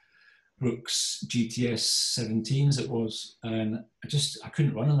Brooks GTS 17s it was, and I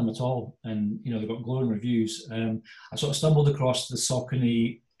couldn't run in them at all, and they got glowing reviews. I sort of stumbled across the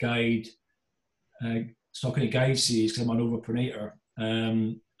Saucony Guide series, because I'm an overpronator,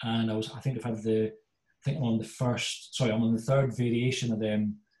 and I'm on the third variation of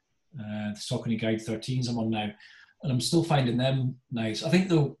them, the Saucony Guide 13s I'm on now, and I'm still finding them nice. I think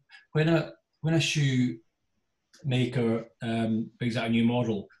though, when a shoe maker brings out a new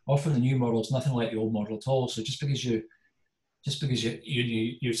model, often the new model is nothing like the old model at all. So just because you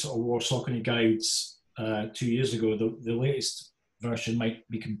sort of wore Saucony Guides 2 years ago, the latest version might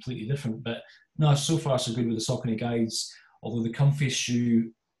be completely different. But no, so far so good with the Saucony Guides. Although the comfiest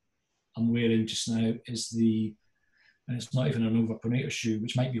shoe I'm wearing just now is and it's not even an overpronator shoe,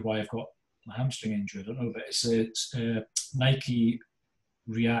 which might be why I've got my hamstring injury, I don't know, but it's a Nike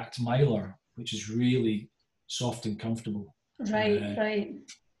React Miler, which is really soft and comfortable. Right.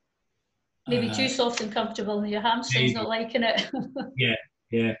 Maybe too soft and comfortable, and your hamstrings not liking it.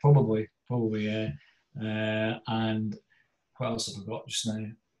 yeah, probably, yeah. And what else have I got just now?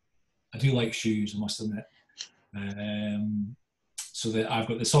 I do like shoes, I must admit. So that I've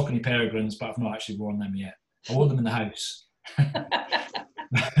got the Saucony Peregrines, but I've not actually worn them yet. I wore them in the house. I've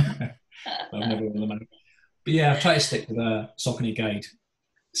never worn them out. But yeah, I've tried to stick to the Saucony Guide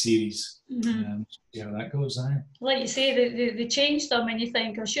series. See how that goes. Like you say, they changed them, and you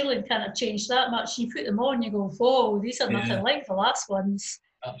think, oh, surely they can't have changed that much. You put them on, you go, whoa, these are nothing like the last ones.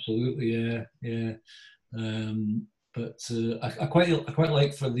 Absolutely, yeah. But I quite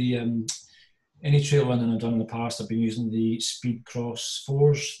like for the any trail running I've done in the past, I've been using the Speedcross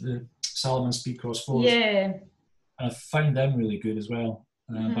 4s, the Salomon Speedcross 4s. Yeah. And I found them really good as well.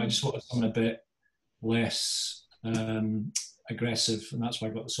 But I just wanted something a bit less aggressive, and that's why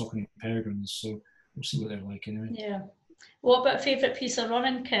I got the Saucony Peregrines. So we'll see what they're like anyway. Yeah. What about favourite piece of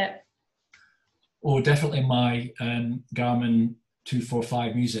running kit? Oh, definitely my Garmin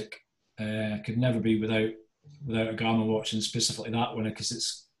 245 Music. Could never be without a Garmin watch, and specifically that one, because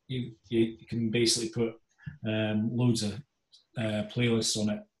it's you can basically put loads of playlists on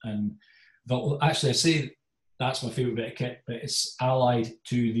it. And actually, I say that's my favourite bit of kit, but it's allied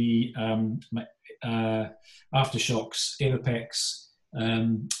to the Aftershocks Aeropex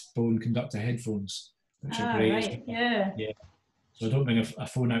bone conductor headphones, which are great. Right, yeah. So I don't bring a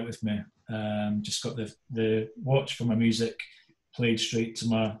phone out with me. Just got the watch for my music played straight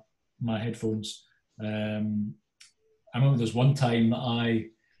to my headphones. I remember there's one time that I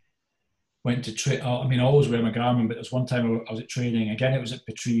went to train. I mean, I always wear my Garmin, but there's one time I was at training. Again, it was at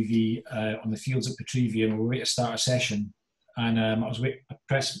Pitreavie, on the fields at Pitreavie, and we were waiting to start a session. And I was waiting to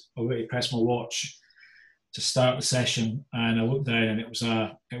press my watch to start the session, and I looked down, and it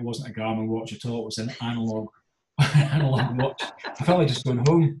wasn't a Garmin watch at all. It was an analog watch. I felt like just going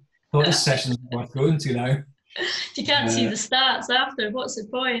home. I thought this session's worth going to now. You can't see the stats after. What's the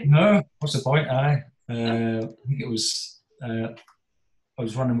point? No, what's the point? I think it was. I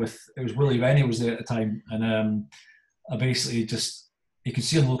was running with, it was Willie Rennie was there at the time, and I basically just, you could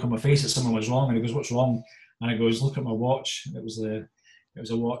see him look on my face that something was wrong, and he goes, "What's wrong?" And I goes, "Look at my watch." It was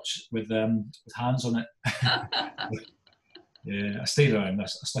a watch with hands on it. Yeah, I stayed around. I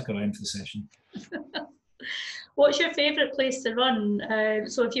stuck around for the session. What's your favourite place to run?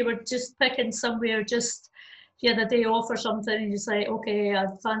 So if you were just picking somewhere, just if you had a day off or something, and you say, okay, I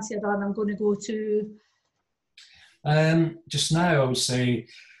fancy a run, I'm going to go to. Just now, I would say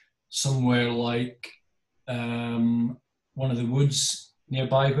somewhere like one of the woods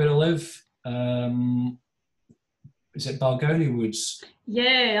nearby where I live. Is it Balgownie Woods?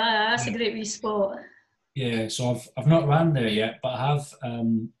 Yeah, that's a great wee spot. Yeah, so I've not ran there yet, but I have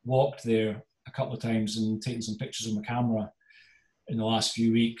walked there a couple of times and taken some pictures on my camera in the last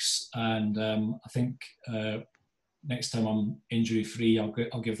few weeks. And I think next time I'm injury free,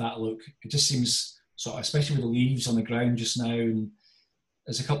 I'll give that a look. It just seems sort of, especially with the leaves on the ground just now, and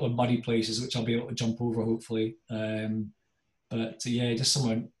there's a couple of muddy places which I'll be able to jump over hopefully. But yeah, just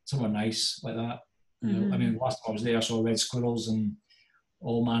somewhere nice like that. You know, I mean, last time I was there, I saw red squirrels and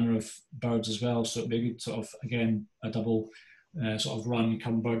all manner of birds as well. So it'd be a good sort of, again, a double sort of run,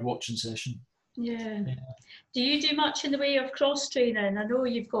 come bird watching session. Yeah. Do you do much in the way of cross training? I know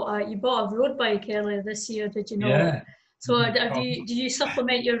you bought a road bike earlier this year, did you know? Yeah. So do you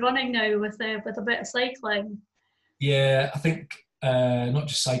supplement your running now with a bit of cycling? Yeah, I think not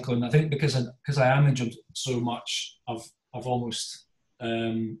just cycling. I think because I am injured so much, I've almost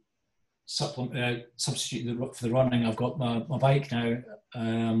substituted for the running. I've got my bike now,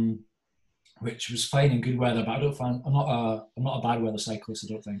 which was fine in good weather, but I'm not a bad weather cyclist,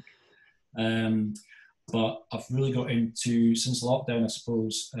 I don't think. But I've really got into, since lockdown, I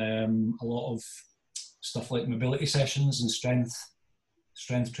suppose, a lot of stuff like mobility sessions and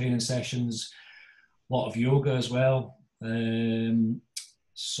strength training sessions, a lot of yoga as well.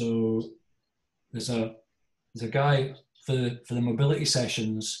 So there's a guy for the mobility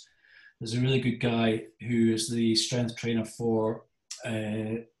sessions. There's a really good guy who is the strength trainer for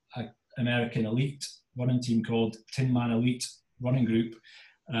an American elite running team called Tin Man Elite Running Group.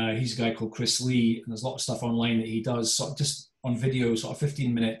 He's a guy called Chris Lee, and there's a lot of stuff online that he does, sort of just on video, sort of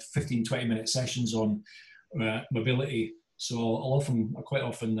 15-20-minute sessions on mobility. So I quite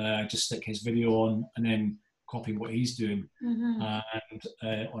often just stick his video on and then copy what he's doing. And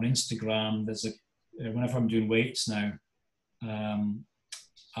on Instagram, there's whenever I'm doing weights now,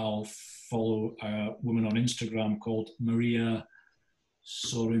 I'll follow a woman on Instagram called Maria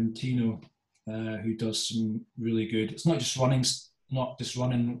Sorrentino, who does some really good, it's not just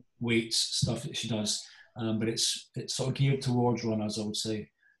running weights stuff that she does, but it's sort of geared towards runners, I would say.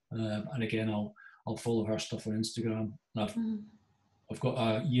 And again, I'll follow her stuff on Instagram. I've got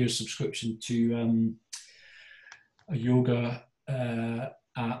a year's subscription to a yoga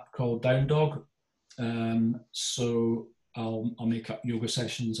app called Down Dog. So I'll make up yoga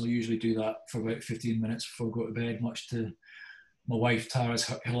sessions. I'll usually do that for about 15 minutes before I go to bed, much to my wife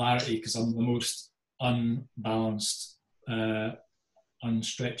Tara's hilarity, because I'm the most unbalanced,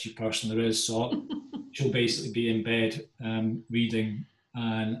 unstretchy person there is. So she'll basically be in bed reading,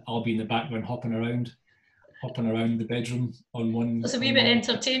 and I'll be in the background hopping around the bedroom on one. It's a wee bit of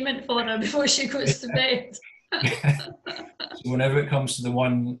entertainment for her before she goes to bed. So whenever it comes to the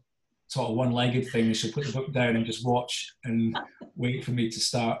one-legged thing, she'll put the book down and just watch and wait for me to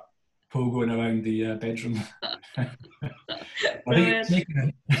start pogoing around the bedroom. I think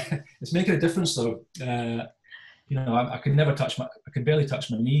it's making a difference though. I could barely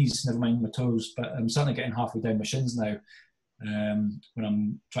touch my knees, never mind my toes, but I'm certainly getting halfway down my shins now when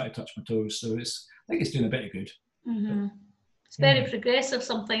I'm trying to touch my toes. So I think it's doing a bit of good. Mm-hmm. It's very progressive,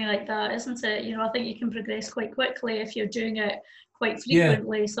 something like that, isn't it? I think you can progress quite quickly if you're doing it quite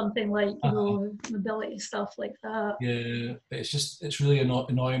frequently, something like, mobility stuff like that. Yeah, but it's really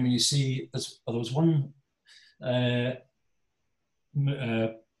annoying when you see, there was one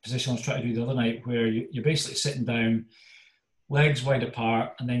position I was trying to do the other night where you're basically sitting down, legs wide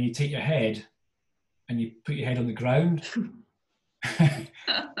apart, and then you take your head and you put your head on the ground. And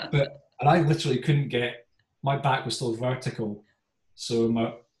I literally couldn't get, my back was still vertical,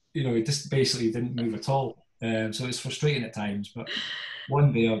 so it just basically didn't move at all. So it's frustrating at times, but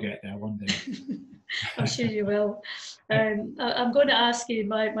one day I'll get there, one day. I'm sure you will. I'm going to ask you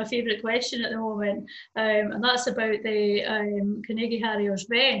my favourite question at the moment, and that's about the Carnegie Harriers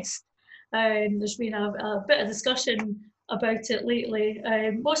vest. There's been a bit of discussion about it lately,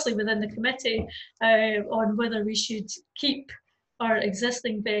 mostly within the committee, on whether we should keep our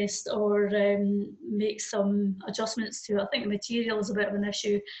existing vest or make some adjustments to it. I think the material is a bit of an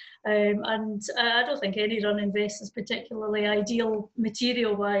issue, and I don't think any running vest is particularly ideal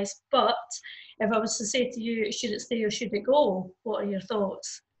material-wise, but if I was to say to you, should it stay or should it go, what are your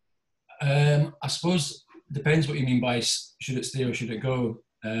thoughts? I suppose it depends what you mean by should it stay or should it go.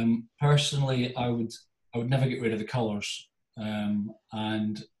 Personally, I would never get rid of the colours, and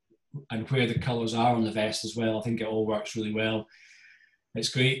where the colours are on the vest as well. I think it all works really well. It's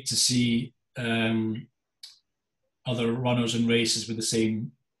great to see other runners in races with the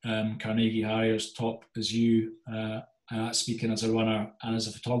same Carnegie Harriers top as you, speaking as a runner and as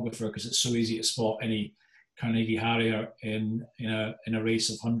a photographer, because it's so easy to spot any Carnegie Harrier in a race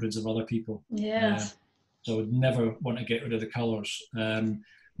of hundreds of other people. Yes. So I would never want to get rid of the colours.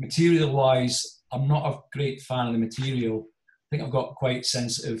 Material-wise, I'm not a great fan of the material. I think I've got quite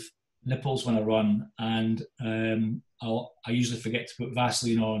sensitive nipples when I run, and I usually forget to put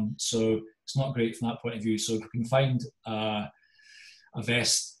Vaseline on, so it's not great from that point of view. So if we can find a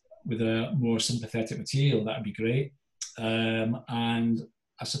vest with a more sympathetic material, that would be great. And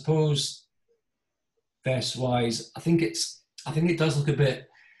I suppose vest-wise, I think it does look a bit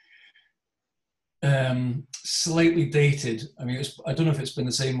slightly dated. I mean, I don't know if it's been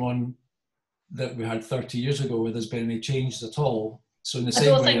the same one that we had 30 years ago, where there's been any changes at all. So in the same I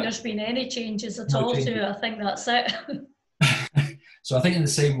don't think there's been any changes at all to it. I think that's it. So I think in the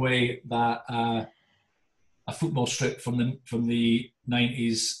same way that a football strip from the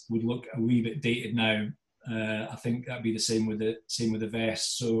 90s would look a wee bit dated now, I think that'd be the same with the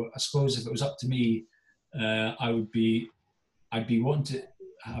vest. So I suppose if it was up to me, I'd be wanting to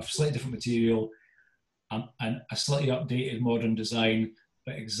have slightly different material and a slightly updated modern design,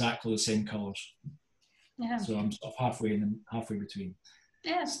 but exactly the same colours. Yeah. So I'm sort of halfway between.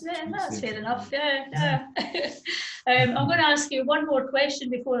 Yes, that's fair enough. Yeah. I'm going to ask you one more question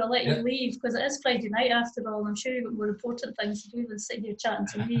before I let you leave, because it is Friday night after all. I'm sure you've got more important things to do than sitting here chatting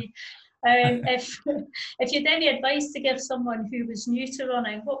to me. If you had any advice to give someone who was new to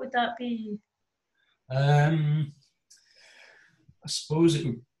running, what would that be? I suppose it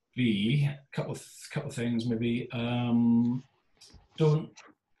would be a couple of things. Maybe don't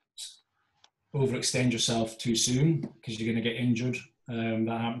overextend yourself too soon, because you're going to get injured.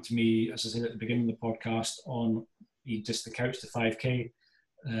 That happened to me, as I said at the beginning of the podcast, on just the Couch to 5K.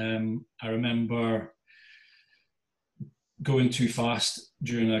 I remember going too fast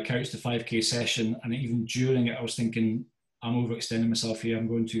during a Couch to 5K session, and even during it I was thinking, I'm overextending myself here, I'm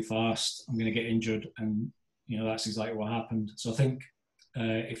going too fast, I'm going to get injured, and that's exactly what happened. So I think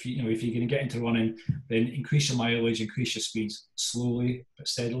if you're going to get into running, then increase your mileage, increase your speed slowly but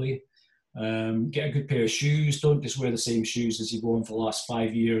steadily. Get a good pair of shoes. Don't just wear the same shoes as you've worn for the last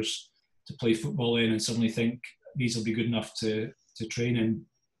 5 years to play football in and suddenly think these will be good enough to train in.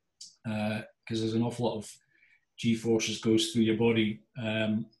 because there's an awful lot of G-forces goes through your body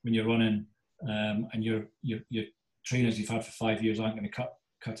when you're running, and your trainers you've had for 5 years aren't going to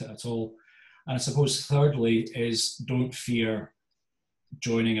cut it at all. And I suppose thirdly is don't fear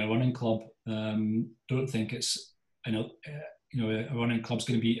joining a running club. Don't think it's a running club's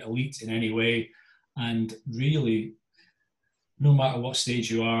going to be elite in any way. And really, no matter what stage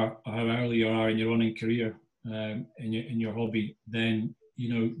you are or how early you are in your running career, in your hobby, then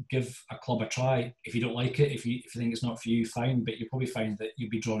give a club a try. If you don't like it, if you think it's not for you, fine. But you'll probably find that you'll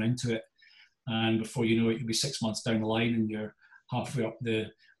be drawn into it, and before you know it, you'll be 6 months down the line and you're halfway up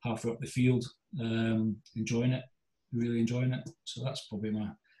the field, enjoying it, really enjoying it. So that's probably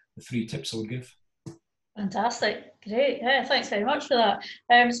the 3 tips I would give. Fantastic, great. Yeah, thanks very much for that.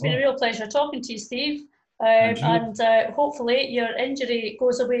 It's been a real pleasure talking to you, Steve. And hopefully your injury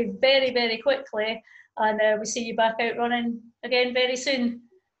goes away very, very quickly, and we see you back out running again very soon.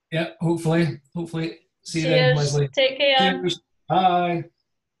 Yeah, hopefully. See you Cheers. then, Leslie. Take care. Cheers. Bye.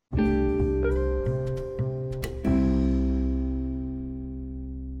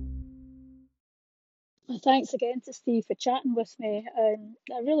 Thanks again to Steve for chatting with me.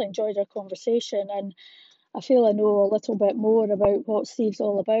 I really enjoyed our conversation, and I feel I know a little bit more about what Steve's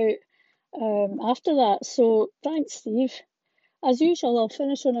all about after that. So thanks, Steve. As usual, I'll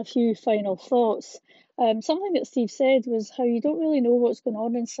finish on a few final thoughts. Something that Steve said was how you don't really know what's going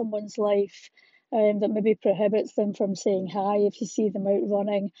on in someone's life that maybe prohibits them from saying hi if you see them out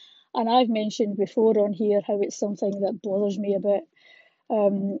running. And I've mentioned before on here how it's something that bothers me a bit.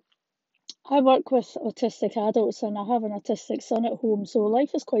 I work with autistic adults and I have an autistic son at home, so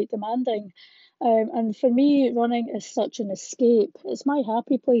life is quite demanding. And for me, running is such an escape. It's my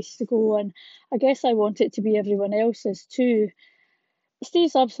happy place to go, and I guess I want it to be everyone else's too.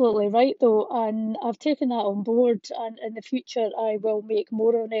 Steve's absolutely right though, and I've taken that on board, and in the future I will make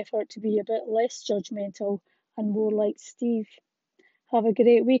more of an effort to be a bit less judgmental and more like Steve. Have a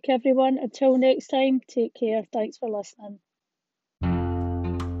great week, everyone. Until next time, take care. Thanks for listening.